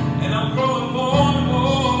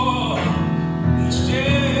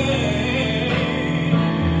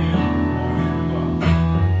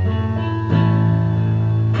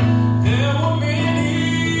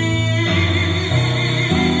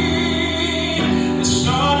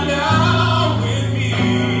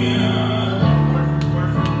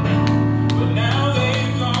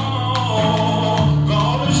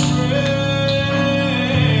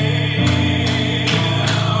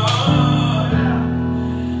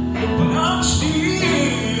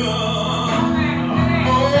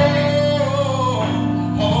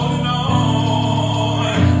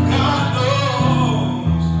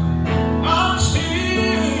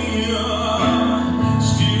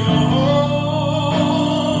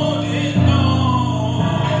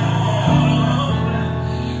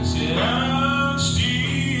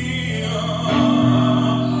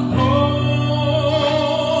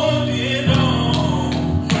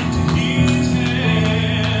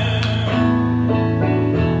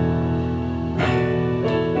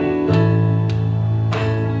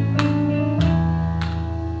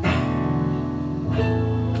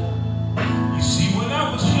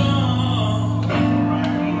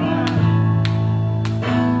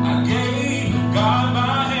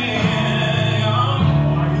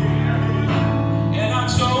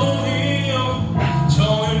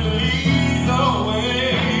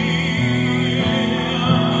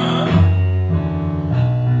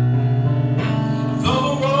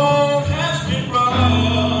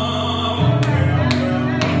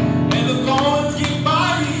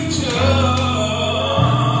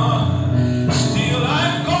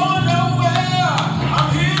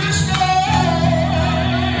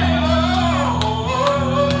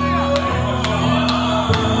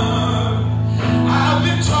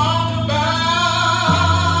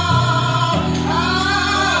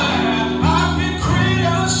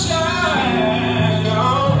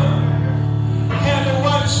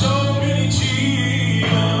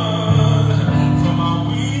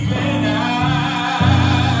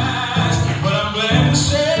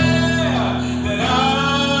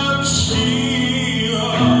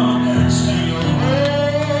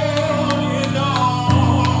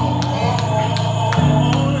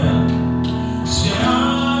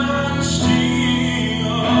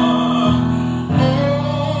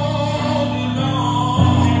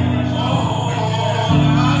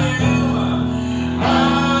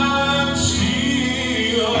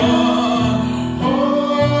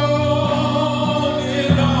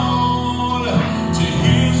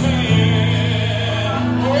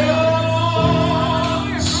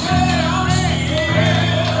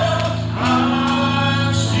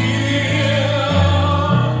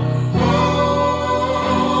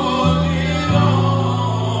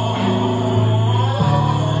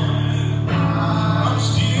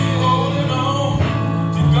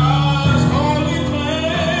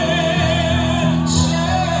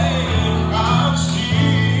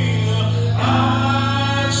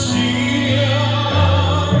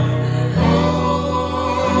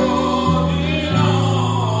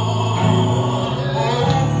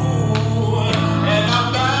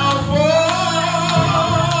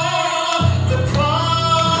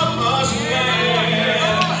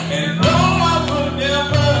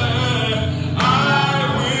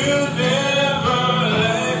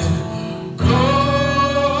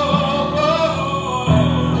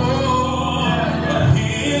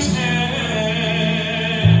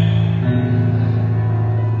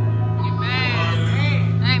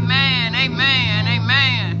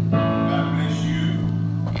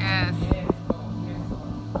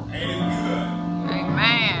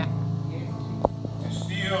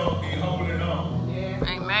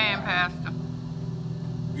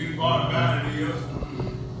 good part about it is,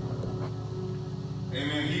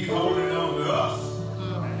 amen, he's holding on to us.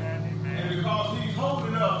 And because he's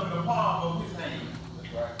holding us in the palm of his hand,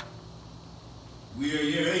 that's right, we are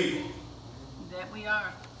yet able That we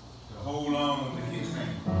are. to hold on to his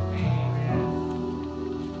hand.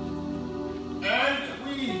 And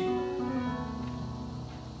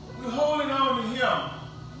we're holding on to him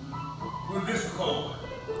with this accord.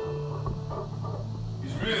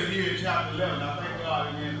 It's really here in chapter 11. I thank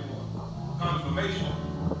God again for confirmation.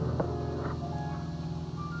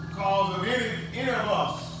 Because of any of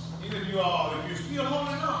us, any of you all, if you're still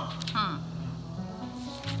holding on,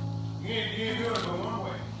 you ain't doing it but one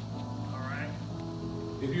way. All right.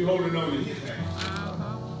 If you're holding on to his hand.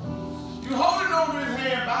 You're holding on to his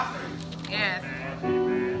hand by faith. Yes.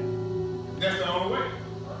 That's the only way.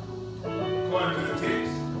 According to the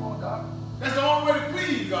text. That's the only way to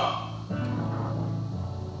please God.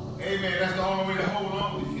 Amen. That's the only way to hold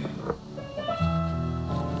on to him.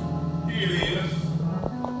 Here it is.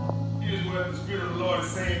 Here's what the Spirit of the Lord is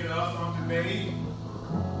saying to us on today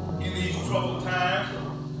in these troubled times.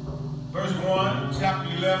 Verse 1, chapter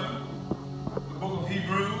 11, the book of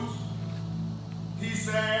Hebrews. He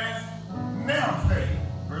says, now faith,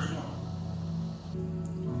 verse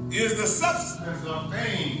 1, is the substance of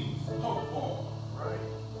things hoped for. Right.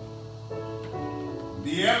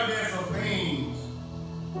 The evidence of things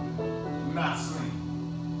not seen.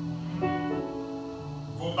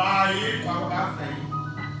 For by it, talk about faith,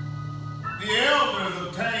 the elders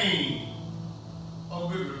obtained a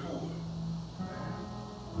good report.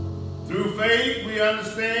 Through faith, we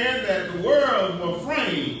understand that the worlds were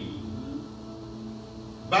framed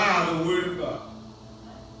by the word of God,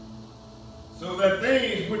 so that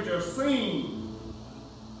things which are seen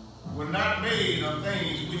were not made of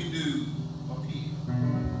things which do appear.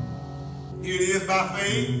 It is by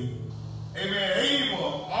faith, amen,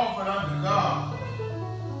 Abel offered unto God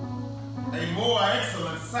a more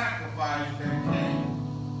excellent sacrifice than Cain,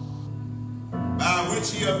 by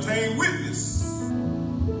which he obtained witness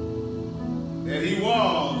that he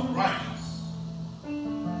was righteous,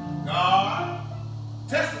 God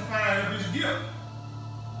testifying of his gift,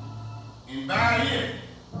 and by it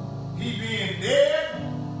he being dead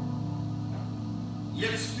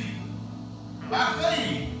yet speaking. By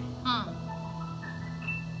faith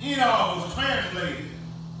Enoch was translated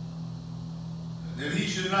that he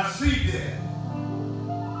should not see death.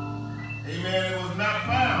 Amen. It was not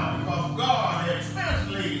found because God had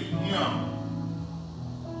translated him.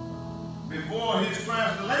 Before his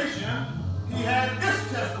translation, he had this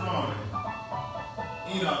testimony,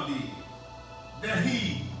 Enoch did, that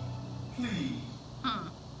he pleased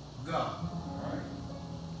God. Right.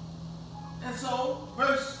 And so,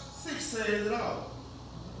 verse 6 says it all.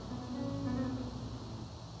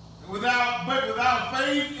 But without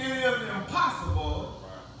faith, it is impossible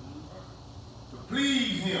to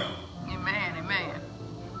please him. Amen. Amen.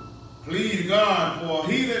 Please God, for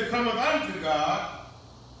he that cometh unto God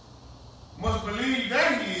must believe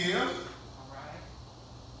that he is,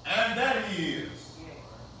 and that he is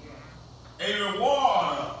a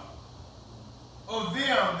rewarder of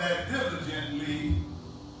them that diligently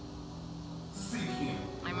seek him.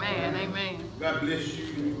 Amen. Amen. God bless you.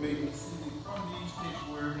 You may be seated from these text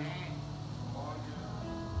words.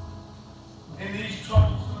 In these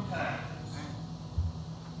troublesome times,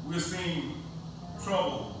 we're seeing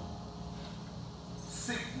trouble,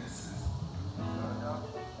 sicknesses,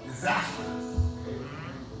 disasters,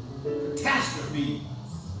 catastrophes.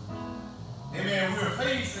 Amen. We're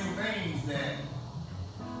facing things that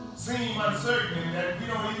seem uncertain and that we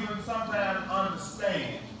don't even sometimes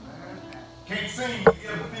understand. Can't seem to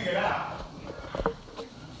get it figured out.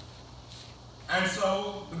 And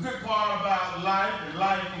so the good part about life and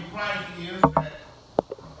life in Christ is that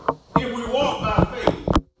if we walk by faith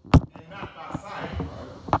and not by sight,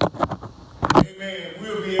 amen,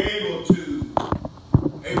 we'll be able to,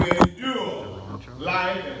 amen, endure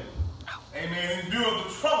life and, amen, endure the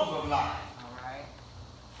troubles of life. All right.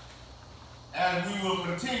 And we will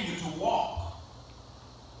continue to walk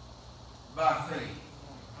by faith.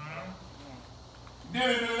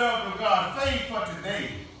 Dearly beloved of God, faith for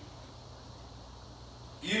today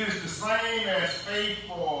is the same as faith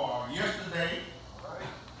for yesterday,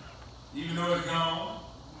 even though it's gone.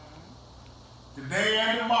 Today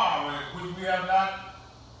and tomorrow, which we have not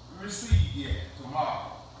received yet,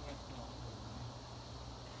 tomorrow.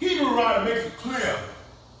 Hebrew writer makes it clear,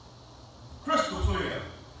 crystal clear,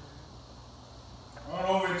 on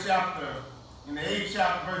over in the 8th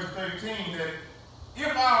chapter, verse 13, that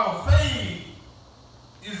if our faith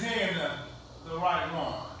is in the right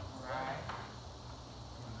one,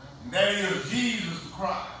 and that is is Jesus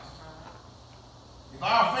Christ. If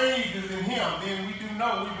our faith is in him, then we do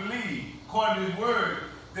know, we believe, according to his word,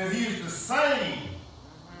 that he is the same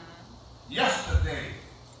yesterday,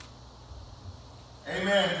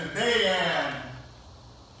 amen, today and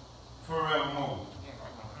forevermore.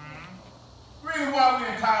 The reason why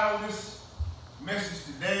we entitled this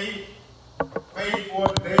message today, Faith for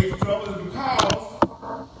Today's Trouble, is because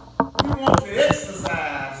we want to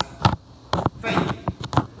exercise faith.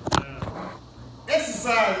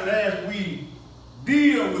 Exercise it as we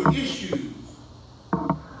deal with issues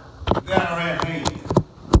that are at hand.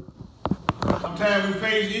 Sometimes we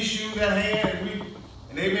face issues at hand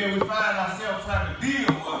and amen, we find ourselves trying to deal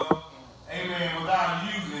with them, amen,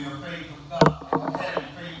 without using the faith of God, or having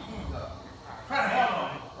faith in God. Try to help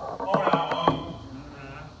them on our own.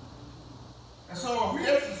 And so if we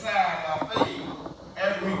exercise our faith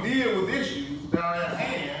as we deal with issues that are at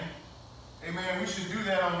hand, amen, we should do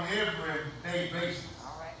that on an everyday basis.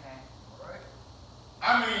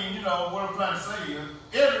 I mean, you know, what I'm trying to say is,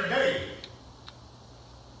 every day,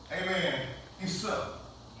 amen, is something.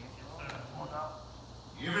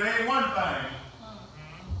 If it ain't one thing,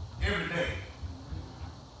 every day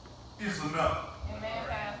is enough.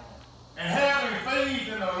 Amen. And having faith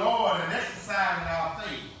in the Lord and exercising our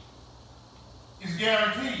faith is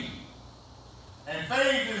guaranteed. And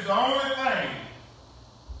faith is the only thing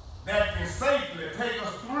that can safely take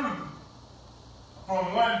us through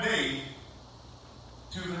from one day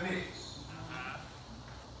to the next.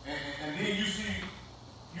 And then you see,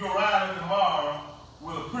 you arrive tomorrow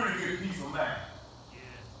with a pretty good peace of mind.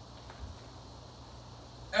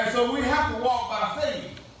 And so we have to walk by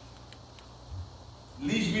faith. At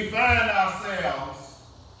least we find ourselves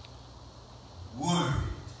worried.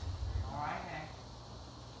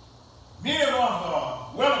 Many of us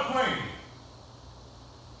are well acquainted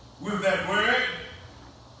with that word.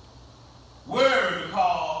 Worry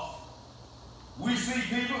because we see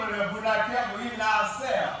people, and if we're not careful, even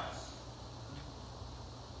ourselves,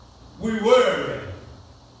 we worry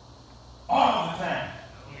all the time.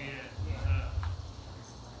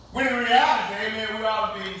 When in reality, amen, we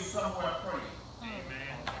ought to be somewhere praying.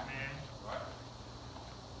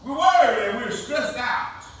 We worry and we're stressed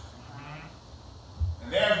out.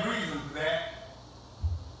 And there's reason for that.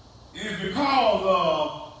 It is because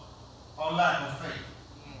of a lack of faith.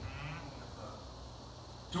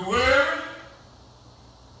 To worry,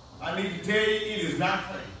 I need to tell you, it is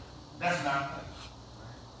not faith. That's not faith.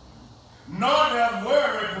 Nor does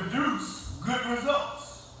worry produce good results.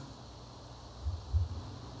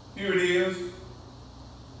 Here it is.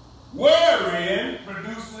 Worrying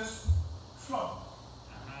produces trouble.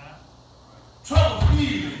 Trouble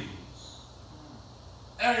feelings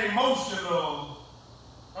and emotional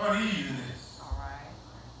uneasiness.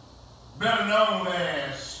 Better known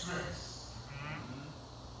as stress.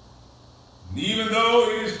 And even though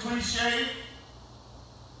it is cliche,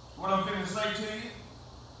 what I'm going to say to you,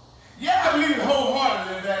 yeah, I believe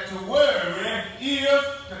wholeheartedly that to worry is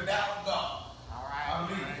to doubt God. I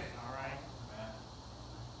believe that.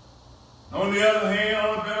 On the other hand,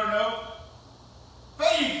 on a better note,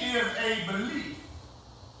 faith is a belief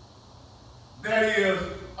that is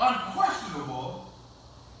unquestionable,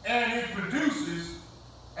 and it produces,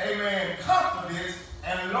 amen, confidence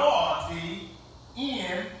and loyalty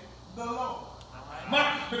in the Lord.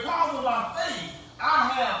 Because of my faith, I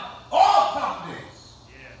have all confidence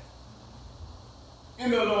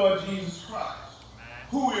in the Lord Jesus Christ,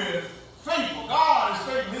 who is faithful. God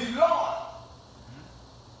is faithful. He's Lord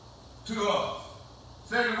to us.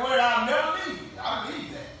 Say the word, I'll never leave you. I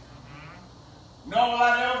believe that. Nor will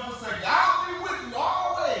I never forsake you. I'll be with you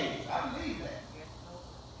always. I believe that.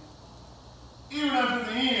 Even unto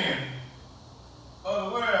the end of the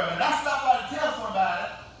world. And I stop by to tell somebody,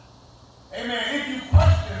 amen, if you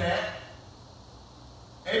question that,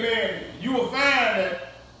 amen, you will find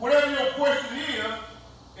that whatever your question is,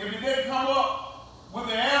 if it didn't come up with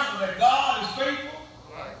the answer that God is faithful,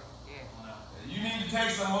 you need to take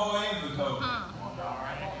some more inventory.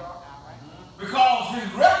 Because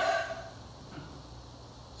his record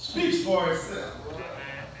speaks for itself.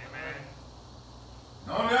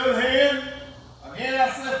 And on the other hand, again, I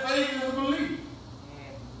said faith is a belief.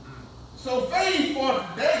 So faith for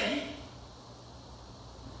today,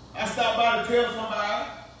 I stopped by to tell somebody,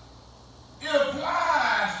 it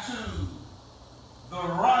applies to the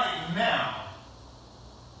right now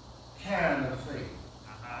kind of faith.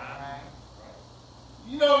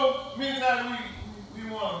 You know, many times we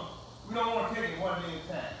don't want to take it one day at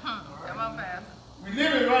a time. Come on, Pastor. We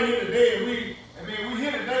live it right here today, and we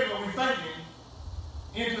here today, but we're thinking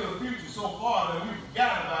into the future so far that we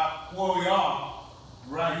forgot about where we are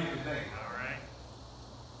right here today.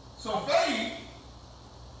 So faith,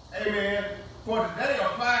 amen, for today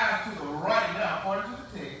applies to the right now, according to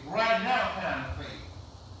the text, right now kind of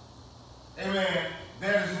faith. Amen.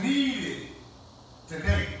 That is needed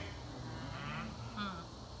today.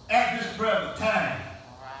 At this present time.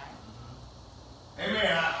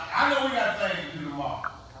 Amen. I know we got things to do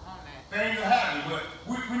tomorrow. Things are happening,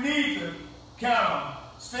 but we need to kind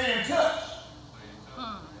of stay in touch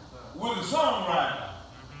with the songwriter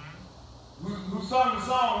who sung the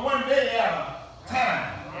song one day at a time.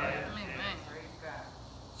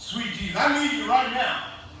 Sweet Jesus, I need you right now.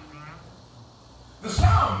 The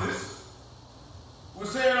psalmist was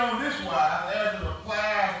saying on this wise as it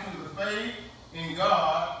applies to the faith in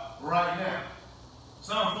God right now.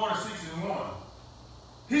 Psalm 46:1.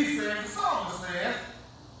 He says, the psalmist says,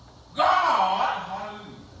 God,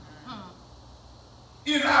 hallelujah,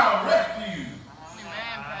 is our refuge.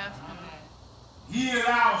 Amen, Pastor. He is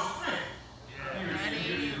our strength. Here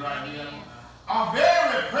it is right here. Our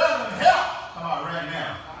very present help. Come on, right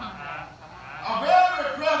now. Our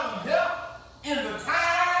very present help in the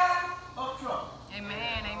time of trouble.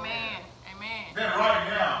 Amen, amen, amen. That right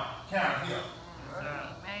now kind of help.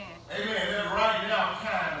 Amen. Amen. That right now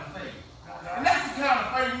kind of faith. And that's the kind of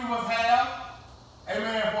faith we must have.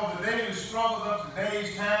 Amen. For the daily struggles of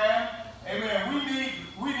today's time. Amen.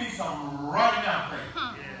 We need some right now faith.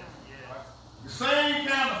 The same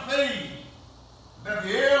kind of faith that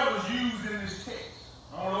the elders used in this text.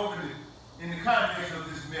 I want to open it in the context of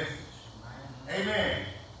this message. Amen.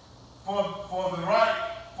 For the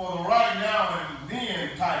right now and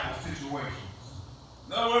then type of situations.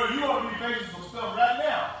 In other words, you want to be facing some stuff right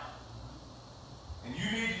now. And you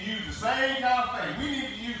need to use the same kind of faith. We need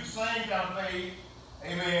to use the same kind of faith,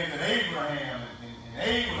 amen, that Abraham and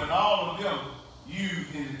Abel and all of them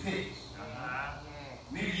used in the text.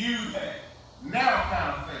 Need to use that now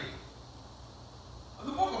kind of faith.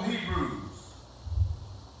 The book of Hebrews,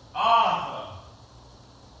 Arthur,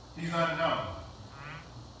 he's unknown.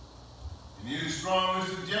 And it is strongly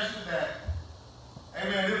suggested that,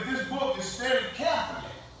 amen, if this book is studied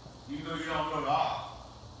carefully, even though you don't know the author,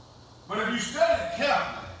 but if you study it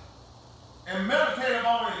carefully and meditate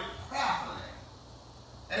upon it properly,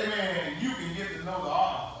 amen, you can get to know the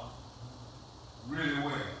author really well.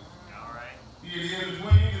 All right. Here it is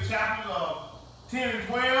between the chapters of 10 and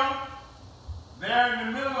 12. There in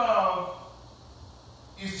the middle of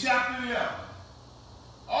is chapter 11.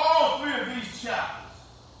 All three of these chapters,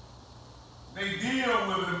 they deal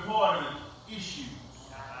with important issues.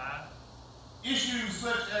 Issues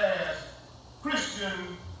such as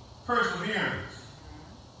Christian perseverance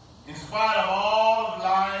in spite of all of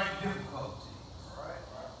life's difficulties.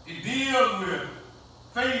 It deals with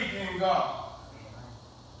faith in God.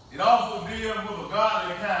 It also deals with a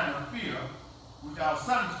godly kind of fear, which our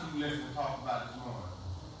Sunday school lesson talked about this morning.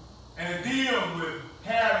 And it deals with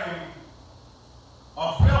having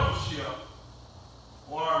a fellowship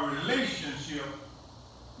or a relationship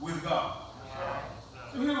with God.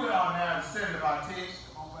 So here we are now in the setting of our text,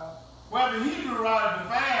 where the Hebrew writer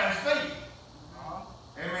defines faith.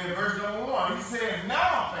 Amen. Verse number 1, he says,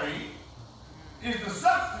 now faith is the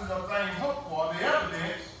substance of things hoped for, the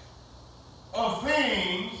evidence of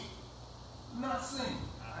things not seen.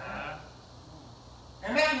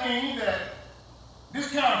 And that means that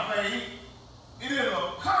this kind of faith, it is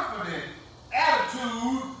a confident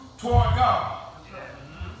attitude toward God.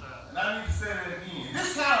 And I need to say that again.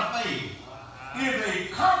 This kind of faith is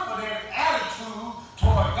a confident attitude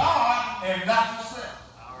toward God and not yourself.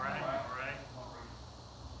 All right.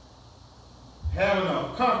 Having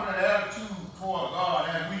a confident attitude toward God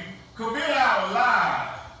as we commit our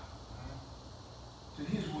lives to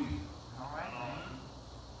His will.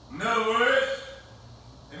 In other words,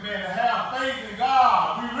 amen, to have faith in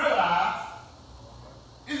God, we realize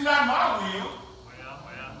it's not my will,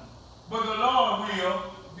 but the Lord's will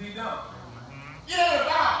be done. It ain't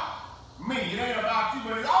about me, it ain't about you,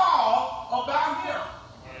 but it's all about Him.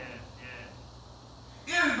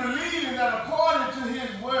 It is believing that according to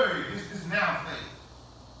His word, this is now faith.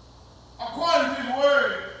 According to His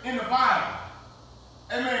word in the Bible,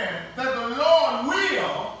 amen, that the Lord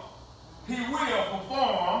will, He will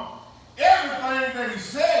perform everything that He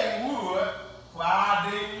said He would for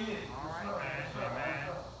our daily living.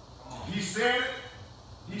 He said it,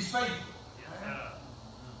 He's faithful.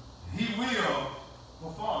 He will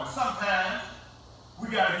perform it. Sometimes we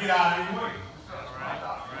got to get out of His way.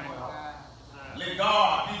 Let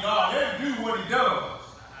God be God. Let Him do what He does.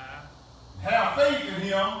 Have faith in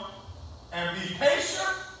Him and be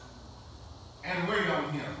patient and wait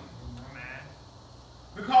on Him.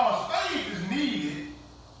 Because faith is needed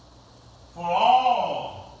for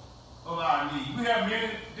all of our our needs. We have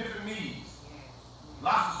many different needs.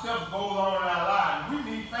 Lots of stuff goes on in our lives.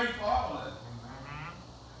 We need faith for all of it.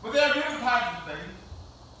 But there are different types of faith.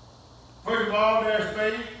 First of all, there's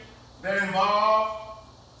faith that involves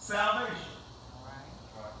salvation.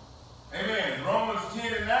 Amen. Romans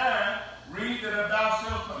 10 and 9 read that if thou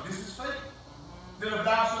shalt, this is faith, that if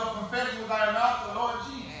thou shalt confess with thy mouth the Lord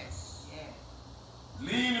Jesus,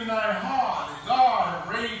 believe in thine heart that God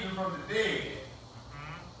hath raised him from the dead.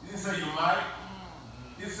 He didn't say you might.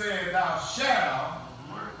 He said thou shalt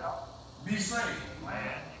be saved.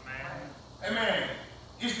 Amen.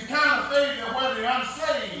 It's the kind of faith that where the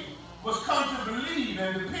unsaved must come to believe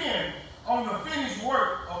and depend on the finished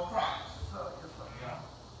work of Christ.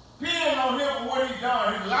 Depend on him for what he's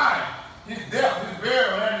done, his life, his death, his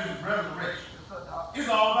burial, and his resurrection. It's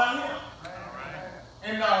all about him.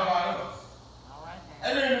 And not about us.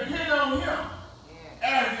 And then depend on him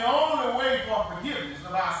as the only way for forgiveness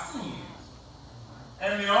of our sins.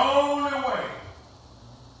 And the only way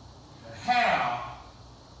to have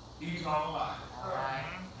eternal life.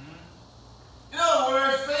 In other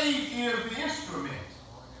words, faith is the instrument,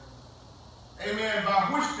 amen, by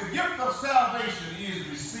which the gift of salvation is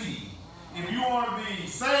received. If you want to be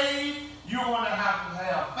saved, you're going to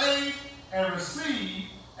have faith and receive,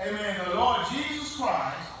 amen, the Lord Jesus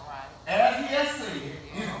Christ, as he has said,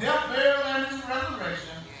 his death, burial, and his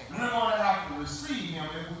resurrection. We're going to have to receive him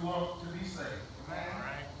if we want to be saved.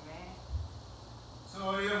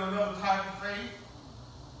 So there's another type of faith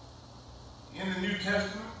in the New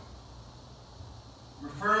Testament.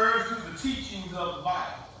 Refers to the teachings of the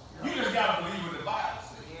Bible. You just got to believe what the Bible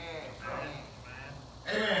says.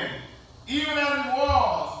 Amen. Even as it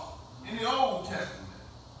was in the Old Testament.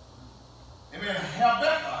 Amen.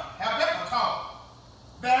 Habakkuk taught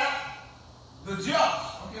that the just,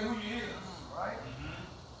 I don't care who you is, right?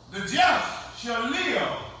 The just shall live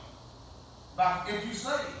by if you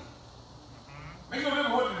say. Make no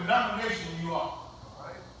difference what denomination you are.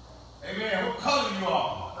 Amen. What color you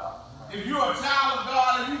are. If you're a child of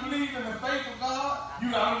God and you believe in the faith of God,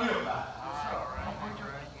 you got to live by it.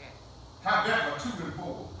 Habakkuk 2 and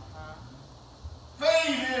 4.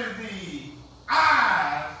 Faith is the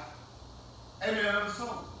eyes, amen, of the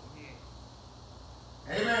soul.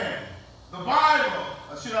 Amen. The Bible,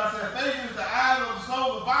 or should I say, faith is the eyes of the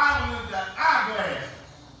soul. The Bible is the eyeglasses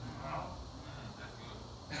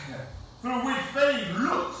through which faith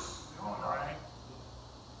looks.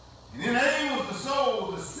 And enables the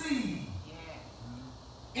soul to see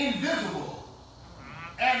invisible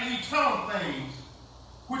and eternal things,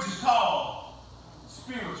 which is called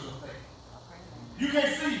spiritual faith. You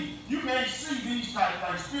can't see these type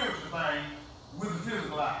of things, spiritual things, with the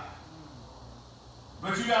physical eye.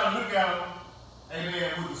 But you got to look at them,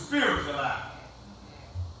 amen, with the spiritual eye.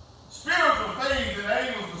 Spiritual faith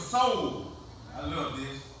enables the soul, I love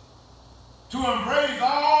this, to embrace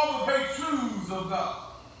all the great truths of God.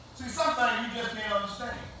 See, some things you just can't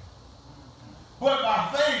understand. But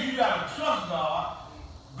by faith, you got to trust God,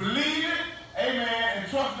 believe it, amen, and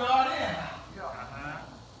trust God anyhow.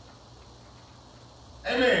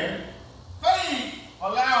 Amen. Faith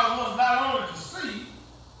allows us not only to see,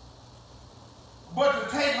 but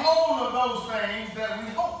to take hold of those things that we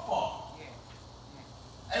hope for.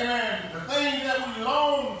 Amen. The things that we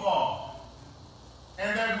long for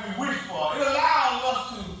and that we wish for. It allows us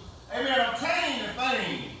to, amen, obtain the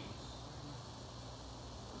things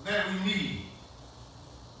that we need.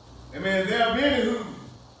 Amen. There are many who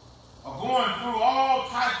are going through all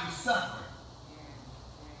types of suffering.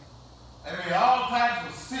 Amen. All types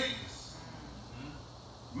of sickness,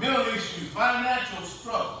 mental issues, financial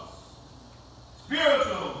struggles,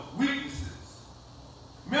 spiritual weaknesses,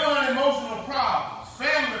 mental and emotional problems,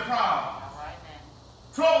 family problems,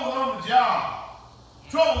 troubles on the job,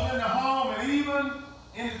 troubles in the home, and even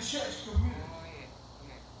in the church community.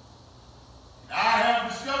 I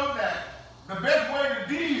have discovered that the best way to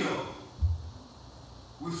deal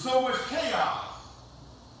with so much chaos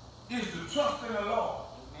is to trust in the Lord.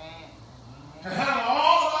 To handle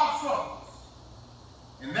all of our troubles.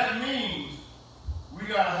 And that means we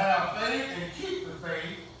got to have faith and keep the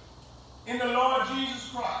faith in the Lord Jesus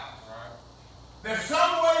Christ. That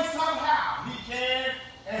some way, somehow, he can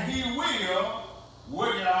and he will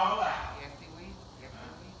work it all out. Yes, he will. Yes,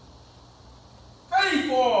 Faith he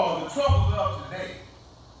will. for the troubles of today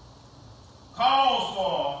calls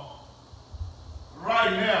for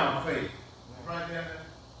right now faith. Right there,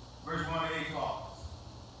 verse 1-8 calls.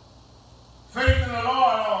 Faith in the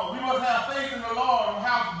Lord. We must have faith in the Lord on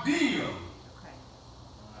how to deal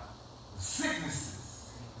with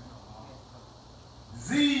sicknesses,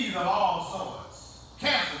 disease of all sorts,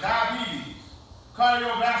 cancer, diabetes,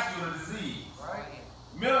 cardiovascular disease,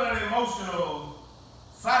 emotional,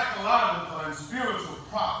 psychological, and spiritual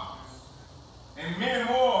problems, and many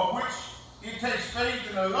more of which it takes faith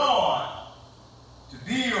in the Lord to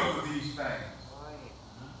deal with these things.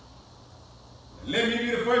 Let me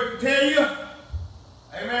be the first to tell you,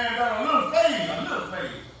 amen, that a little faith,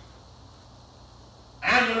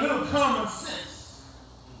 and a little common sense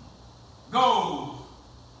goes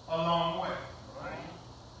a long way.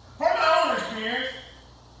 From my own experience,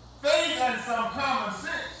 faith and some common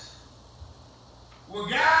sense will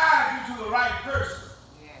guide you to the right person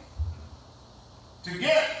to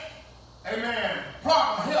get, amen,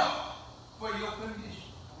 proper help for your condition.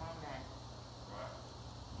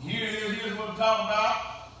 Here's what I'm talking about.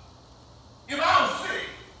 If I was sick,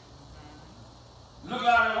 look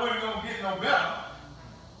like I wasn't going to get no better,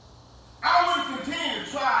 I wouldn't continue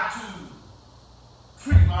to try to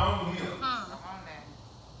treat my own healing.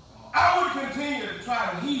 I would continue to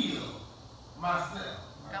try to heal myself.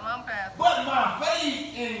 Come on, Pastor. But my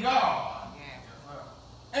faith in God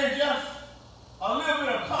and just a little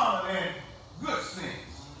bit of common and good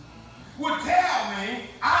sense would tell me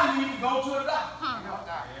I need to go to a doctor.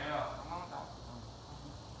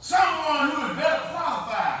 Someone who is better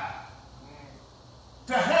qualified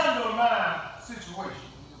to handle my situation.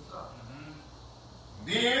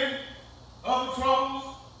 Then, other troubles,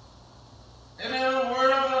 amen, the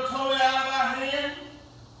word of the totally out of our hand.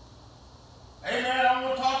 Amen, I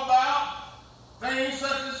want to talk about things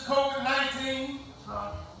such as COVID-19,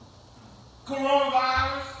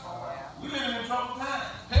 coronavirus. We live in troubled times,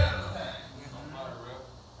 perilous times.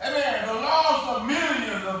 Amen, the loss of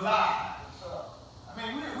millions of lives. I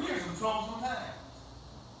mean, we're in some troublesome times.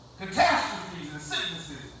 Catastrophes and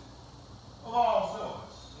sicknesses of all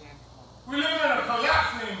sorts. We live in a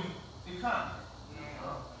collapsing economy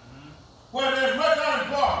where there's much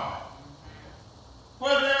unemployment,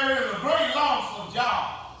 where there is a great loss of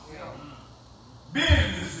jobs,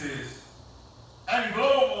 businesses, and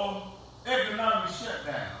global economic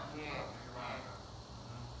shutdown.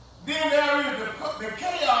 Then there is the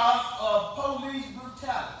chaos of police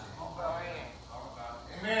brutality.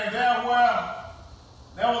 Amen. There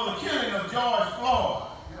was the killing of George Floyd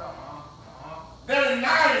that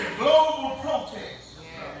ignited global protests.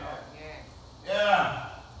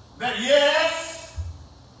 That yes,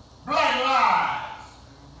 black lives,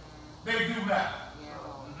 they do matter.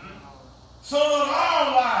 So that all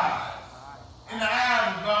lives in the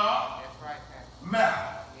eyes of God matter.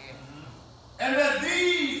 And that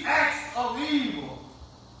these acts of evil,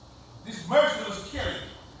 this merciless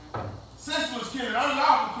killing, senseless killing,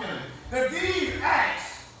 unlawful killing, that these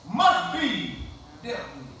acts must be dealt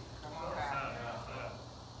with.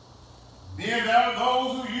 Then there are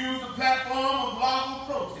those who use the platform of lawful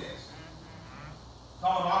protest,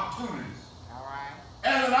 called opportunities,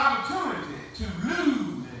 as an opportunity to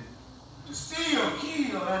loot, to steal,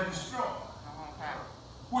 kill, and destroy,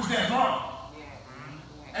 which that's wrong,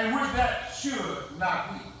 and which that should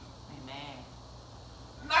not be.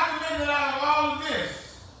 Not to mention out of all of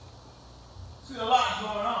this, see a lot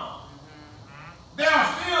going on. There are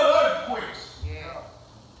still earthquakes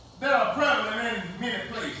that are prevalent in many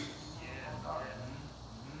places.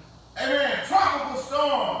 Amen. Tropical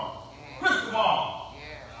storm, Cristobal,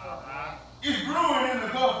 is brewing in the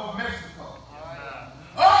Gulf of Mexico.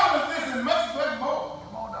 All of this and much more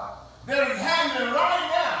that is happening right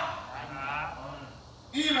now,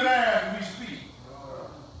 even as we speak.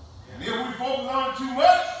 And if we focus on it too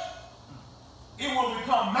much, it will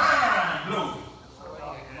become mind-blowing,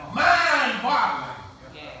 mind-boggling,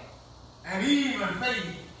 and even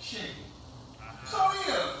faith-shaking. So it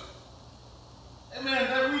is. Amen.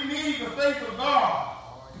 That we need the faith of God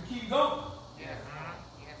to keep going.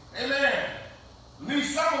 Amen. At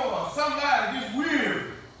least somebody gets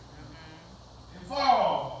weary and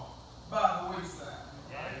fall by the wayside.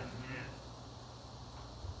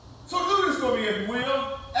 So do this for me, if you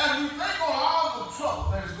will, as we think on all the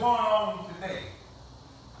trouble that is going on today,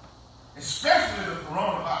 especially the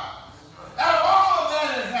coronavirus. Out of all of that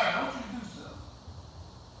that has happened, I want you to do something.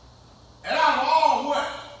 And out of all what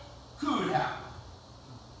could happen,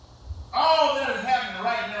 all that is happening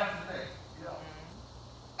right now today.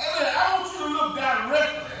 Amen. I want you to look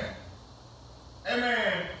directly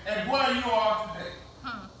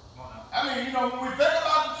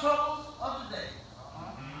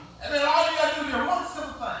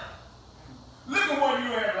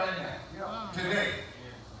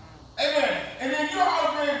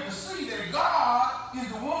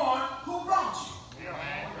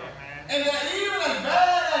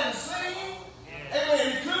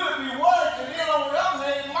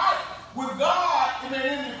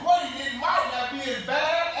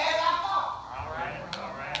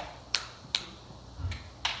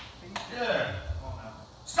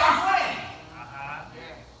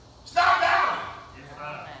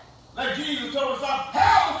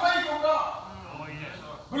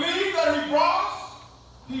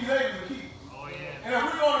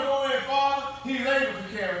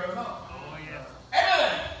carry us on. Oh, yes.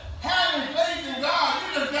 Amen. Having faith in God,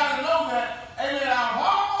 you just got to know that, amen, out of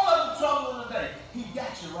all of the trouble of the day, he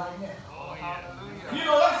got you right now. Oh, yes. You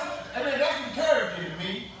know, that's encouraging to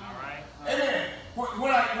me. All right. Amen.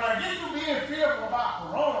 When I get to being fearful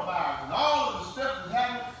about coronavirus and all of the stuff that's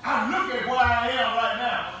happening, I look at where I am right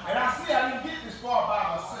now, and I see I didn't get this far by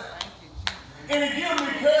myself. And it gives me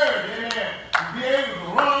courage, amen, to be able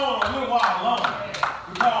to run on a little while longer.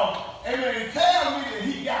 Because, amen, it tells me that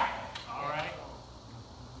he got me. All right.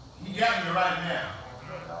 He got me right now.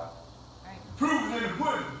 The proof is in the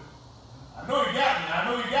pudding. I know he got me. I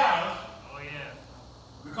know he got us. Oh, yes.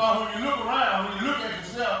 Because when you look around, when you look at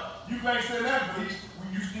yourself, you can't say that, but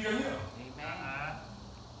you still here.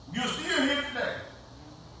 You're still here today.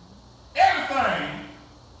 Everything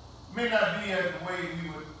may not be as the way we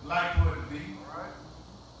would like for it to be.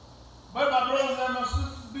 But my brothers and my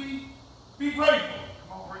sisters, be grateful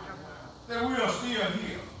that we are still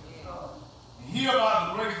here. And hear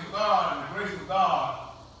about the grace of God and the grace of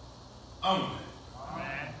God only.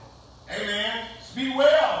 Amen. Speak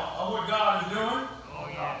well of what God is doing. Oh,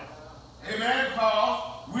 yes. Amen. Because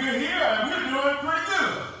we're here and we're doing pretty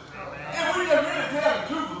good. If we just really tell the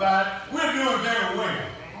truth about it, we're doing very well.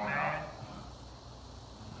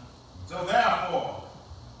 So therefore,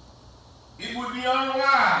 it would be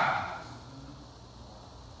unwise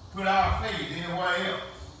to put our faith anywhere else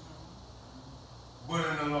but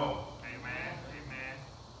in the Lord.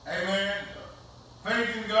 Amen.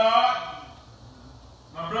 Faith in God,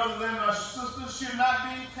 my brothers and my sisters, should not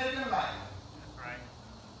be taken lightly.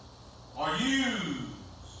 Or used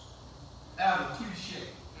as a cliche.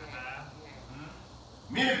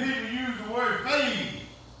 Many people use the word faith,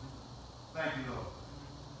 thank you, Lord,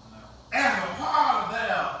 as a part of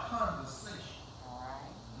their conversation.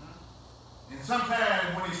 And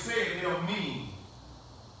sometimes when they say it, they don't mean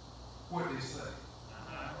what they say.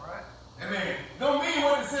 Amen. Don't mean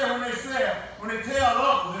what they say when they tell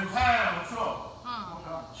others in time of trouble.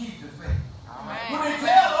 Keep the faith. When they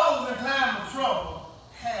tell others in time of trouble,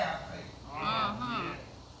 have faith.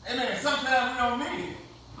 Amen. Sometimes we don't mean it.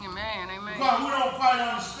 Amen. Amen. Because we don't quite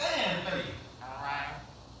understand faith.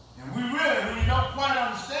 And we really, when you don't quite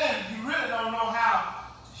understand it, you really don't know how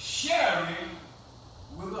to share it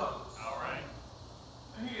with others.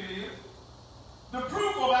 And here it is. The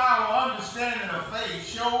proof of our understanding of faith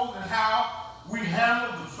shows in how we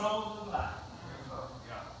handle the troubles of life.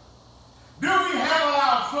 Do we handle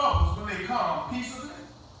our troubles when they come peaceably?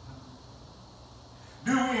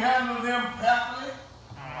 Do we handle them prayerfully?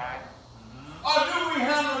 Or do we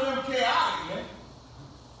handle them chaotically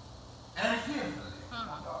and fearfully?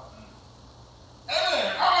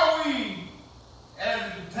 Amen. Are we, as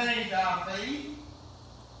it pertains to our faith,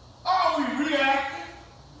 are we reactive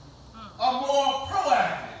or more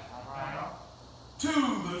proactive to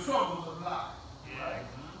the troubles of life?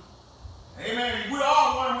 Amen. We're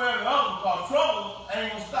all one way or the other because trouble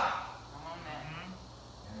ain't going to stop.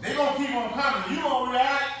 And they're going to keep on coming. You're going to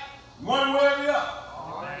react one way or the other.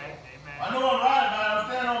 I know I'm right about it. I'm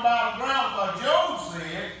standing on Bible ground because Job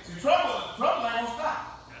said, see, trouble ain't going to stop.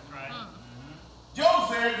 Job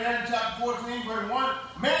said that in chapter 14, verse 1,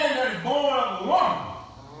 man that is born of a woman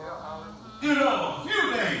is of a few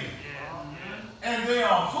days, and they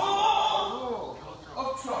are full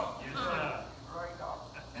of trouble.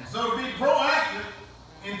 And so to be proactive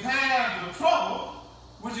in times of trouble,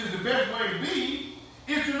 which is the best way to be,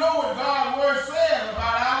 is to know what God's word says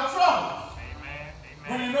about our troubles.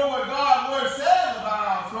 When you know what God's word says about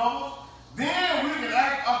our troubles, then we can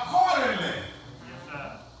act accordingly.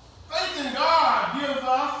 Faith in God gives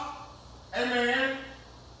us, amen,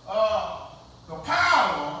 the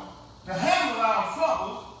power to handle our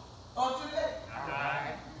troubles of today.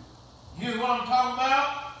 Here's what I'm talking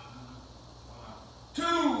about. To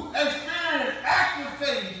experience active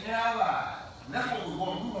faith in our lives. And that's what we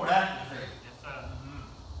want. We want active faith.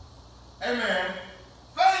 Amen.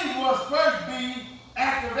 Faith must first be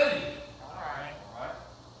activated.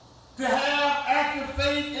 To have active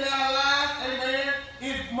faith in our lives, amen,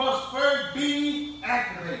 it must first be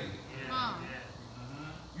activated.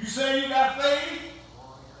 You say you got faith?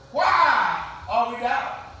 Why are we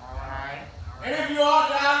doubting? And if you are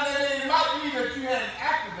doubting, then it might be that you hadn't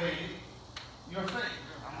activated your faith.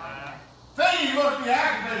 Faith must be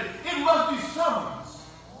activated. It must be summoned.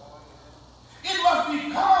 It must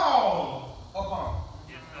be called upon.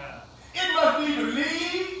 It must be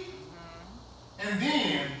believed, and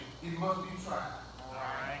then it must be tried.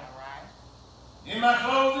 In my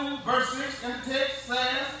closing, verse 6 in the text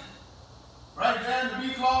says, right there in the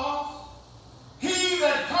B clause, he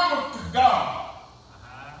that cometh to God,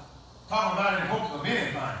 talking about in hopes of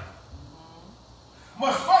anything,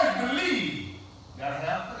 must first believe. You got to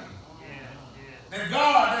have faith. That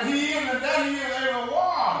God, that he is, and that he is a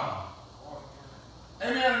rewarder.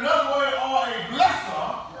 Amen. Another word, or a blesser.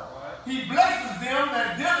 He blesses them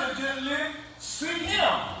that diligently seek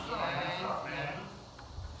him.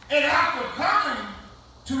 And after coming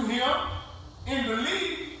to him in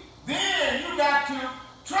belief, then you got to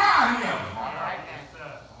try him.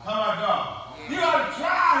 Come on, God. You got to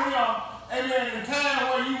try him, amen, in times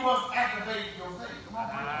where you must activate your faith.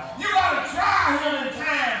 You got to try him in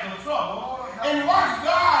times of trouble and watch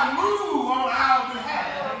God move on our behalf.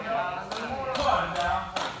 Come down.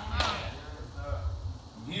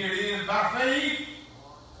 Here it is by faith.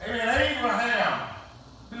 Amen. Abraham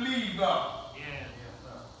believed God.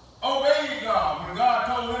 Obeyed God when God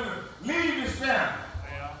told him to leave his family,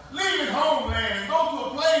 leave his homeland, and go to a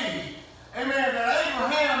place, amen, that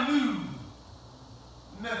Abraham knew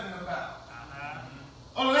nothing about.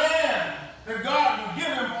 A land that God would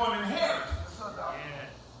give him for an inheritance.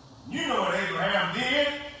 You know what Abraham did.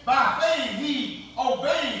 By faith, he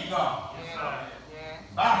obeyed God.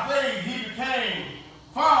 By faith, he became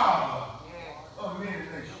father of many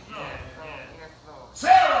nations.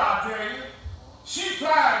 Sarah, I tell you, she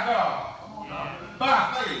tried God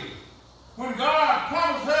by faith. When God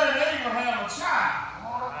promised her and Abraham a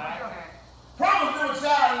child, promised them a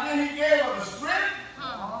child, and then he gave her the strength,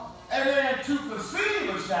 and then to conceive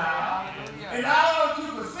a child, and not only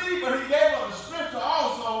to conceive, but he gave her the strength to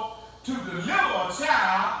also to deliver a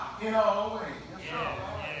child in her own way.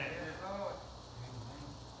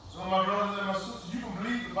 So my brothers and my sisters, you can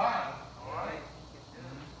believe the Bible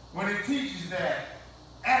when it teaches that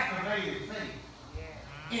activated faith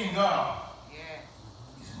in God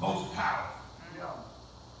is most powerful.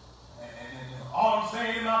 And all I'm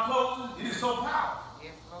saying in my closing, it is so powerful.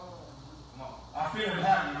 I feel it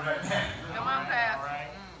happening right now. Come on, Pastor.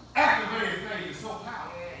 Activated faith is so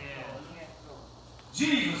powerful.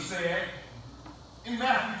 Jesus said in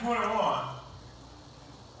Matthew 21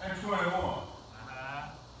 and 21,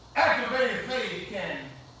 activated faith can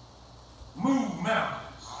move mountains.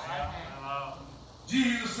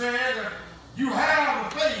 Jesus said that you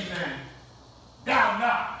have the faith and doubt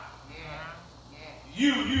not.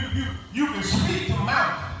 You can speak to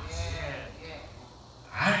mountains.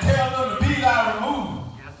 I tell them to be thou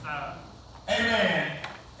removed. Amen.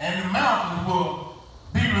 And the mountains will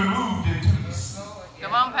be removed into the sea.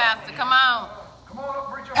 Come on, Pastor. Come on.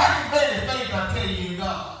 Activated faith, I tell you, in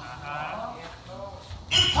God.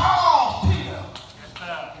 It calls Peter,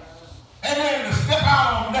 amen, to step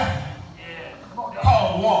out on that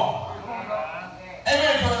called water.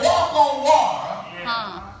 Amen, to walk on water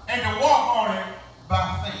and to walk on it by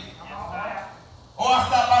faith. Or I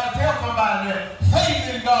stop by to tell somebody that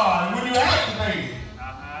faith in God, when you activate it,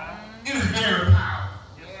 it is very powerful.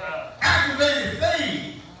 Activated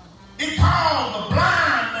faith, it calls the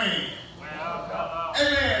blind man,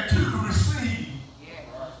 amen, to receive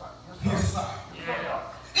his sight.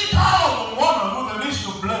 It calls a woman with an issue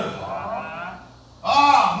of blood,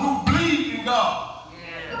 who believes in God.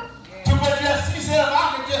 To what she said, if I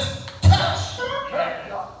could just touch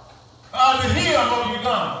the heel of your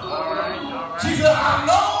gun. She said, I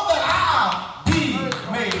know that I'll be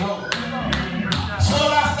made whole. So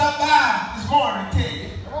I stopped by this morning to tell you,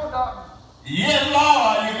 yes,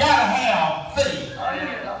 Lord, you got to have faith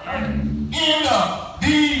in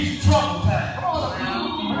these trouble times.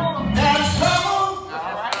 There's trouble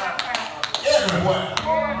everywhere.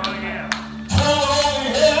 Trouble over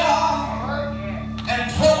here and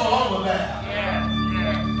trouble over there.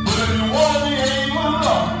 But if you want to be able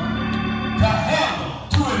to handle,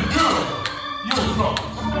 to endure your trouble,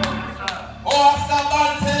 or I stop by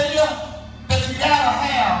to tell you that you got to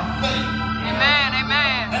have faith. Amen.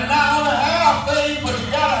 And not only have faith, but you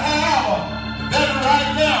got to have a better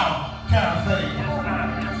right now kind of faith.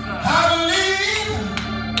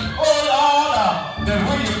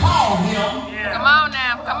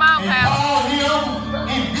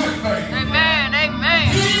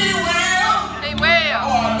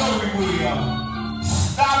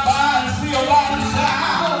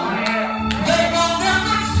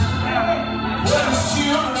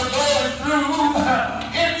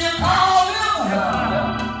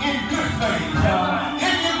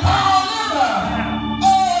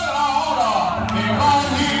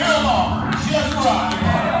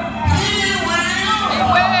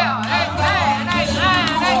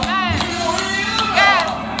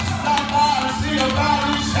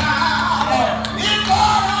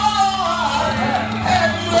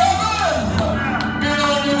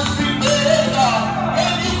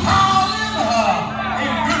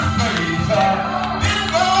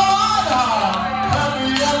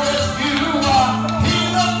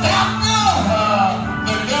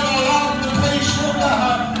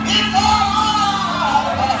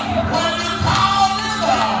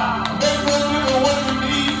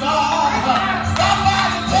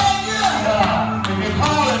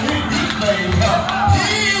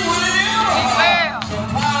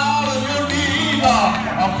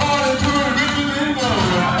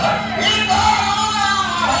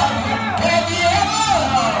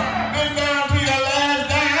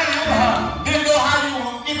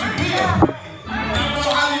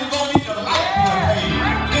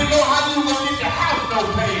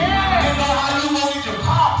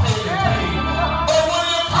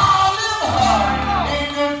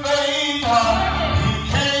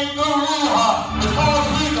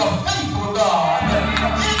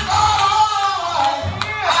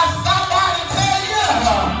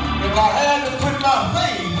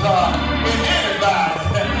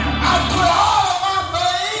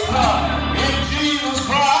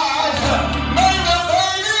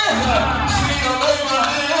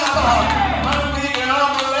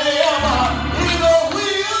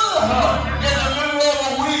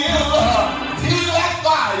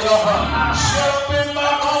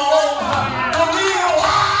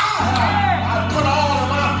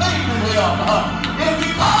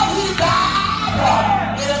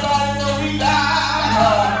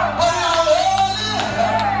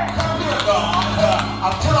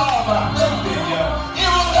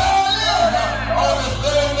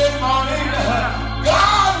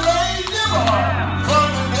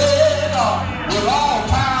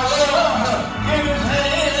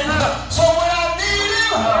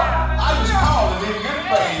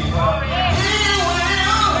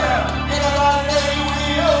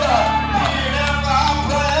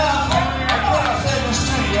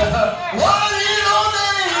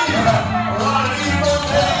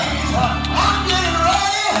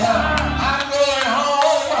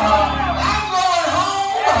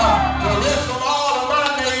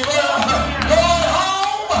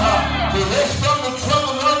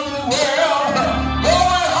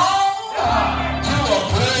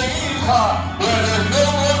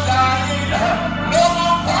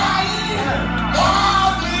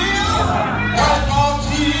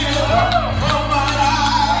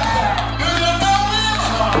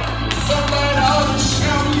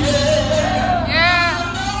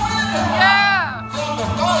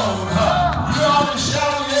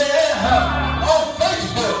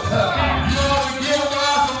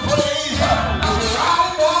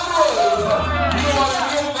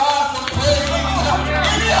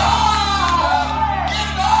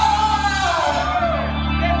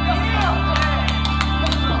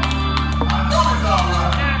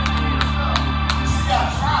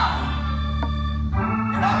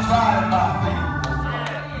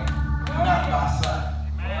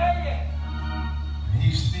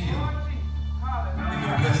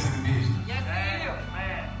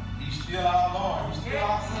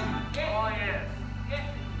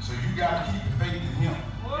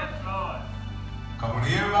 Because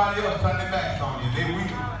when everybody else turn their backs on you, they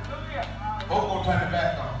weak. Folks gonna turn their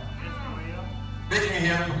back on you. They can't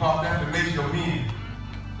help it because that's the nature of men.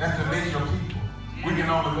 That's the nature of people. We can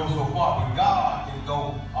only go so far, but God can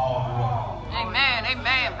go all the way. Amen.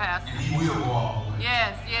 Amen, Pastor. And he will go all the way.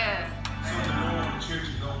 Yes, yes. So the door of the church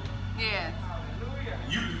is open. Yes.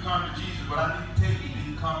 You can come to Jesus, but I need to tell you,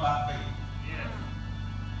 you come by faith.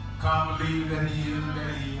 Come believe that he is, and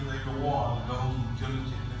that he is a reward of those who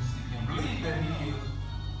diligently seek him. Believe that he is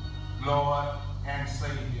Lord and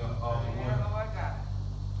Savior of the world.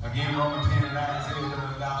 Again, Romans 10:9 says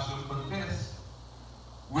that thou shalt confess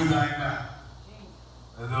with thy mouth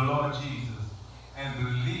the Lord Jesus and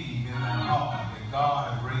believe in thy heart that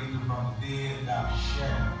God has raised him from the dead, thou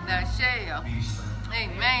shalt be saved.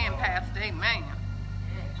 Amen, Pastor. Amen.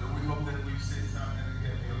 So we hope that we've said something to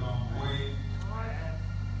help you along the way.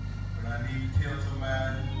 But I need to tell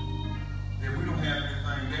somebody that we don't have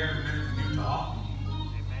anything there that's nothing new to offer you.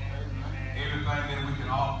 Everything that we can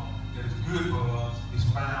offer that is good for us is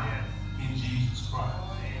found in Jesus Christ.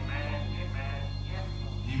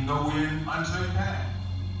 Even though we're in uncertain times,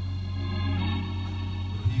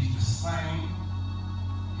 but he's the same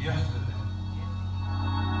yesterday,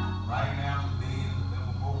 right now, today, and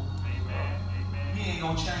forevermore. He ain't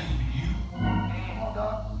gonna change for you.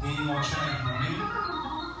 He ain't gonna change for me.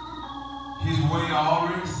 His way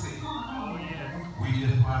already set. We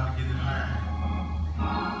just have to get in line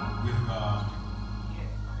with God.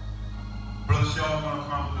 Brother Shaw's going to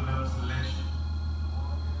come with another selection.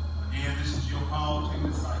 Again, this is your call to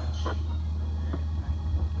discipleship.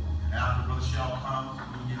 And after Brother Shaw comes,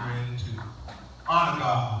 we get ready to honor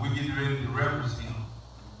God. We get ready to reverence him.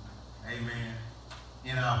 Amen.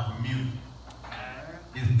 In our community.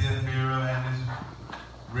 His death, burial, and his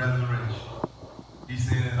resurrection. He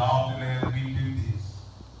said, as often as we do this,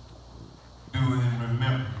 do it in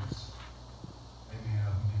remembrance. Amen.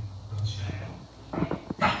 Of me, Brother Shaw.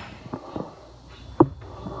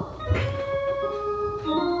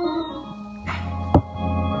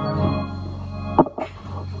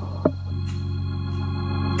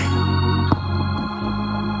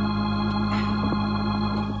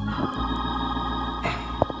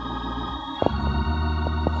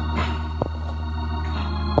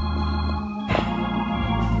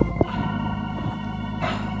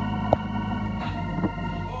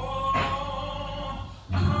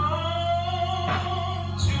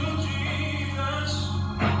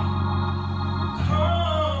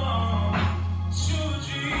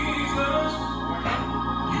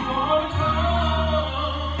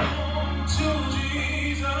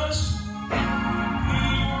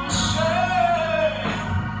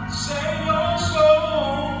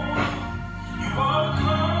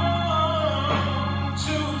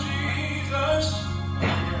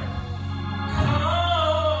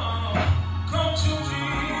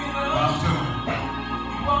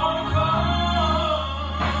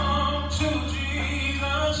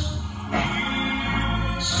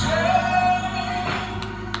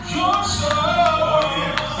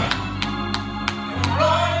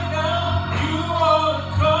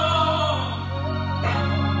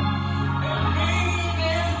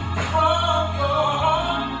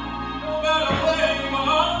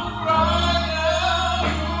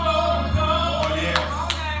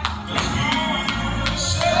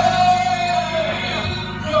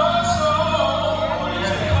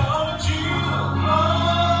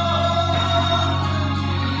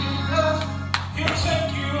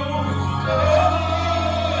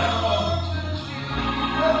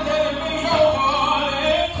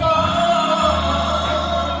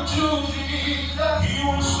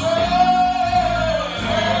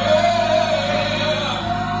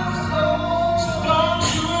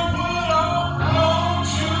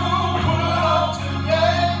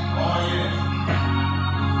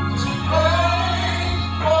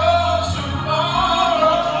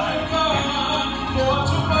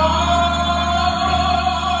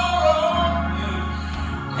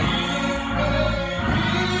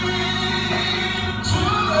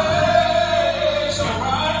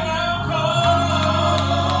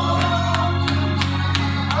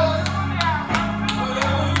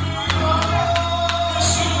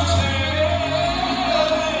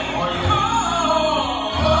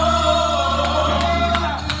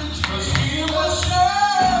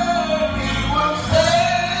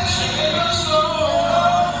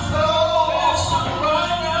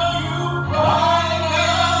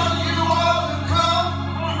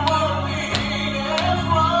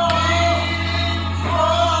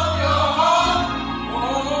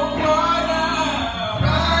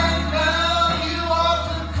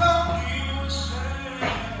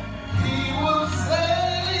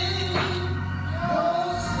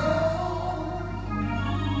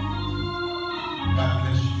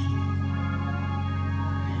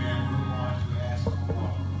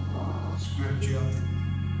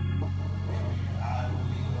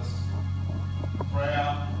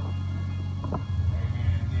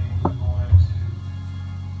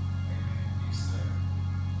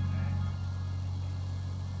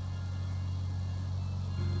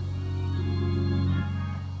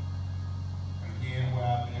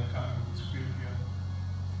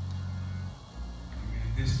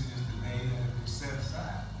 this is the day that has been set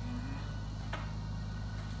aside.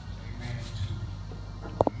 Amen.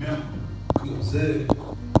 To remember, to observe,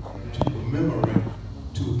 to commemorate,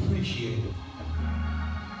 to appreciate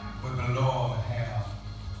what the Lord has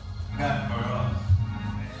done for us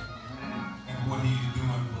and what He's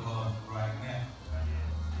doing for us right now.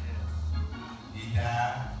 He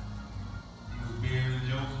died. He was buried in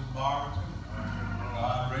Joseph's barn too.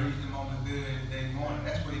 God raised him on the third day morning.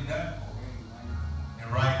 That's what He done for us. And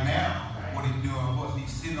right now, what He's doing for us,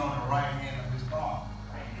 He's sitting on the right hand of His Father.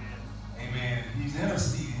 Amen. He's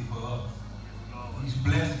interceding for us. He's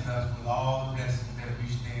blessing us with all the blessings that we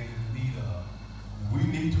stand in need of. We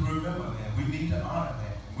need to remember that. We need to honor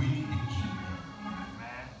that. We need to keep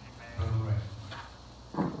that. Brother Ray.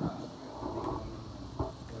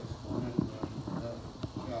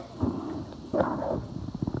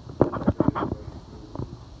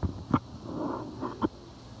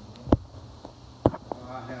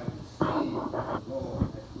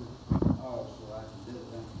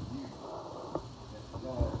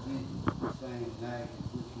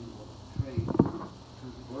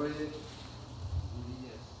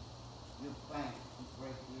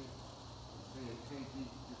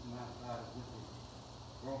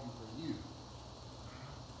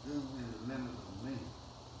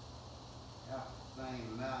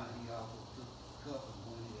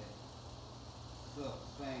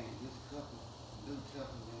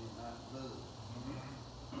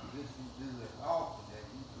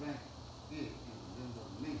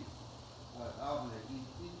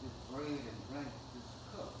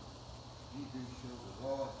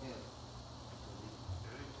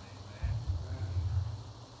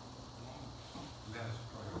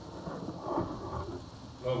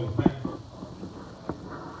 Lord, we thank you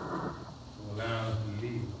for allowing us to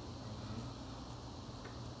leave.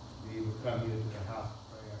 Be able to come here to the house of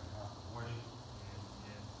prayer and house of worship.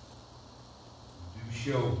 Do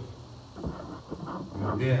show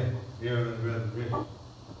your death, burial, and resurrection.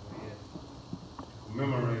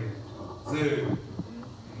 Commemorate it, to observe,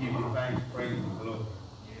 to give you thanks, praise, and glory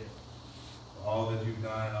for all that you've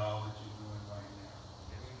done and all that you're doing right now.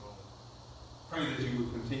 Pray that you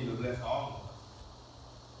will continue to bless all of us.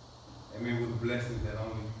 Amen. With blessings that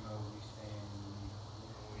only you know we stand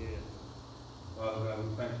in need of. Father God, we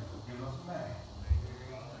thank you for giving us a mind.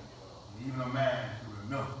 Even a mind to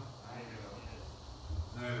remember.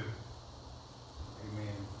 Observe.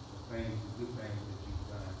 Amen. The things, the good things that you've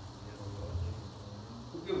done.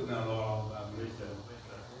 Forgive us now, Lord, all of our mistakes.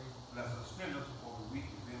 Bless us, strengthen us before we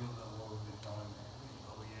weak and build us up over this time.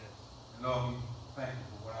 And Lord, we thank you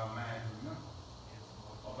for what our minds remember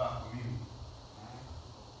about community.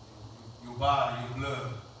 Your body, your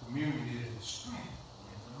blood, communion is the strength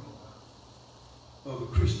of the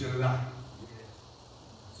Christian life.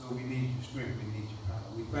 So we need your strength, we need your power.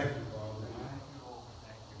 We thank you for all that.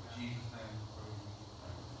 In Jesus' name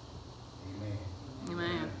we pray. Amen.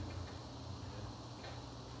 Amen.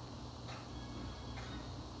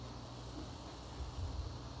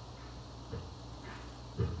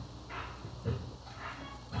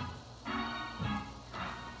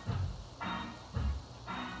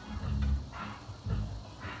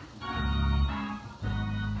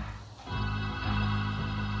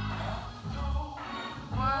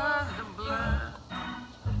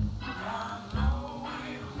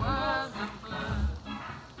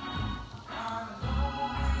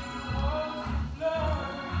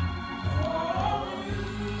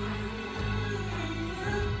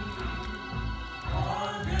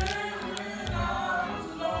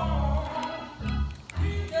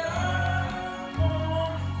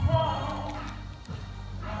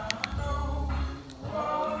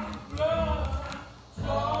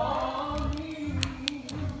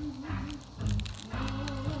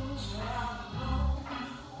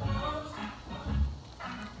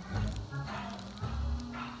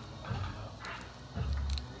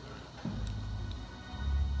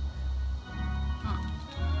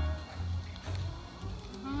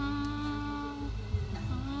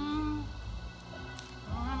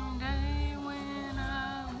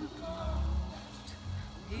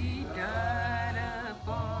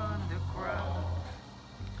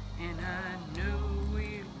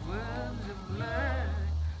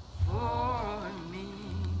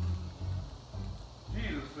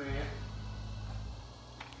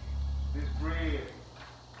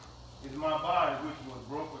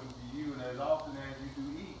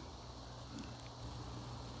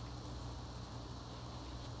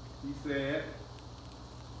 He said,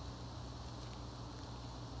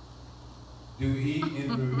 do eat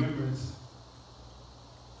in remembrance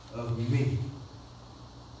of me.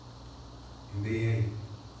 And they ate.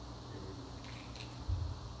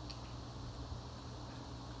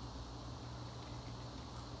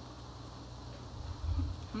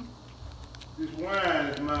 This wine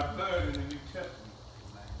is my blood in the New Testament.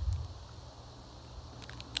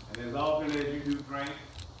 And as often as you do drink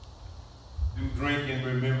in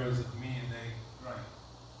remembrance of me, and they drink.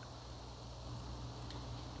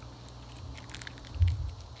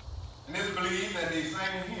 And it's believed that they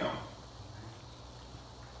sang a hymn,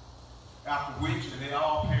 after which they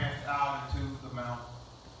all passed out into the Mount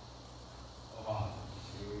of Olives.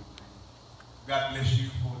 God bless you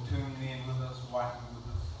for tuning in with us, watching with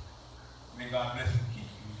us. May God bless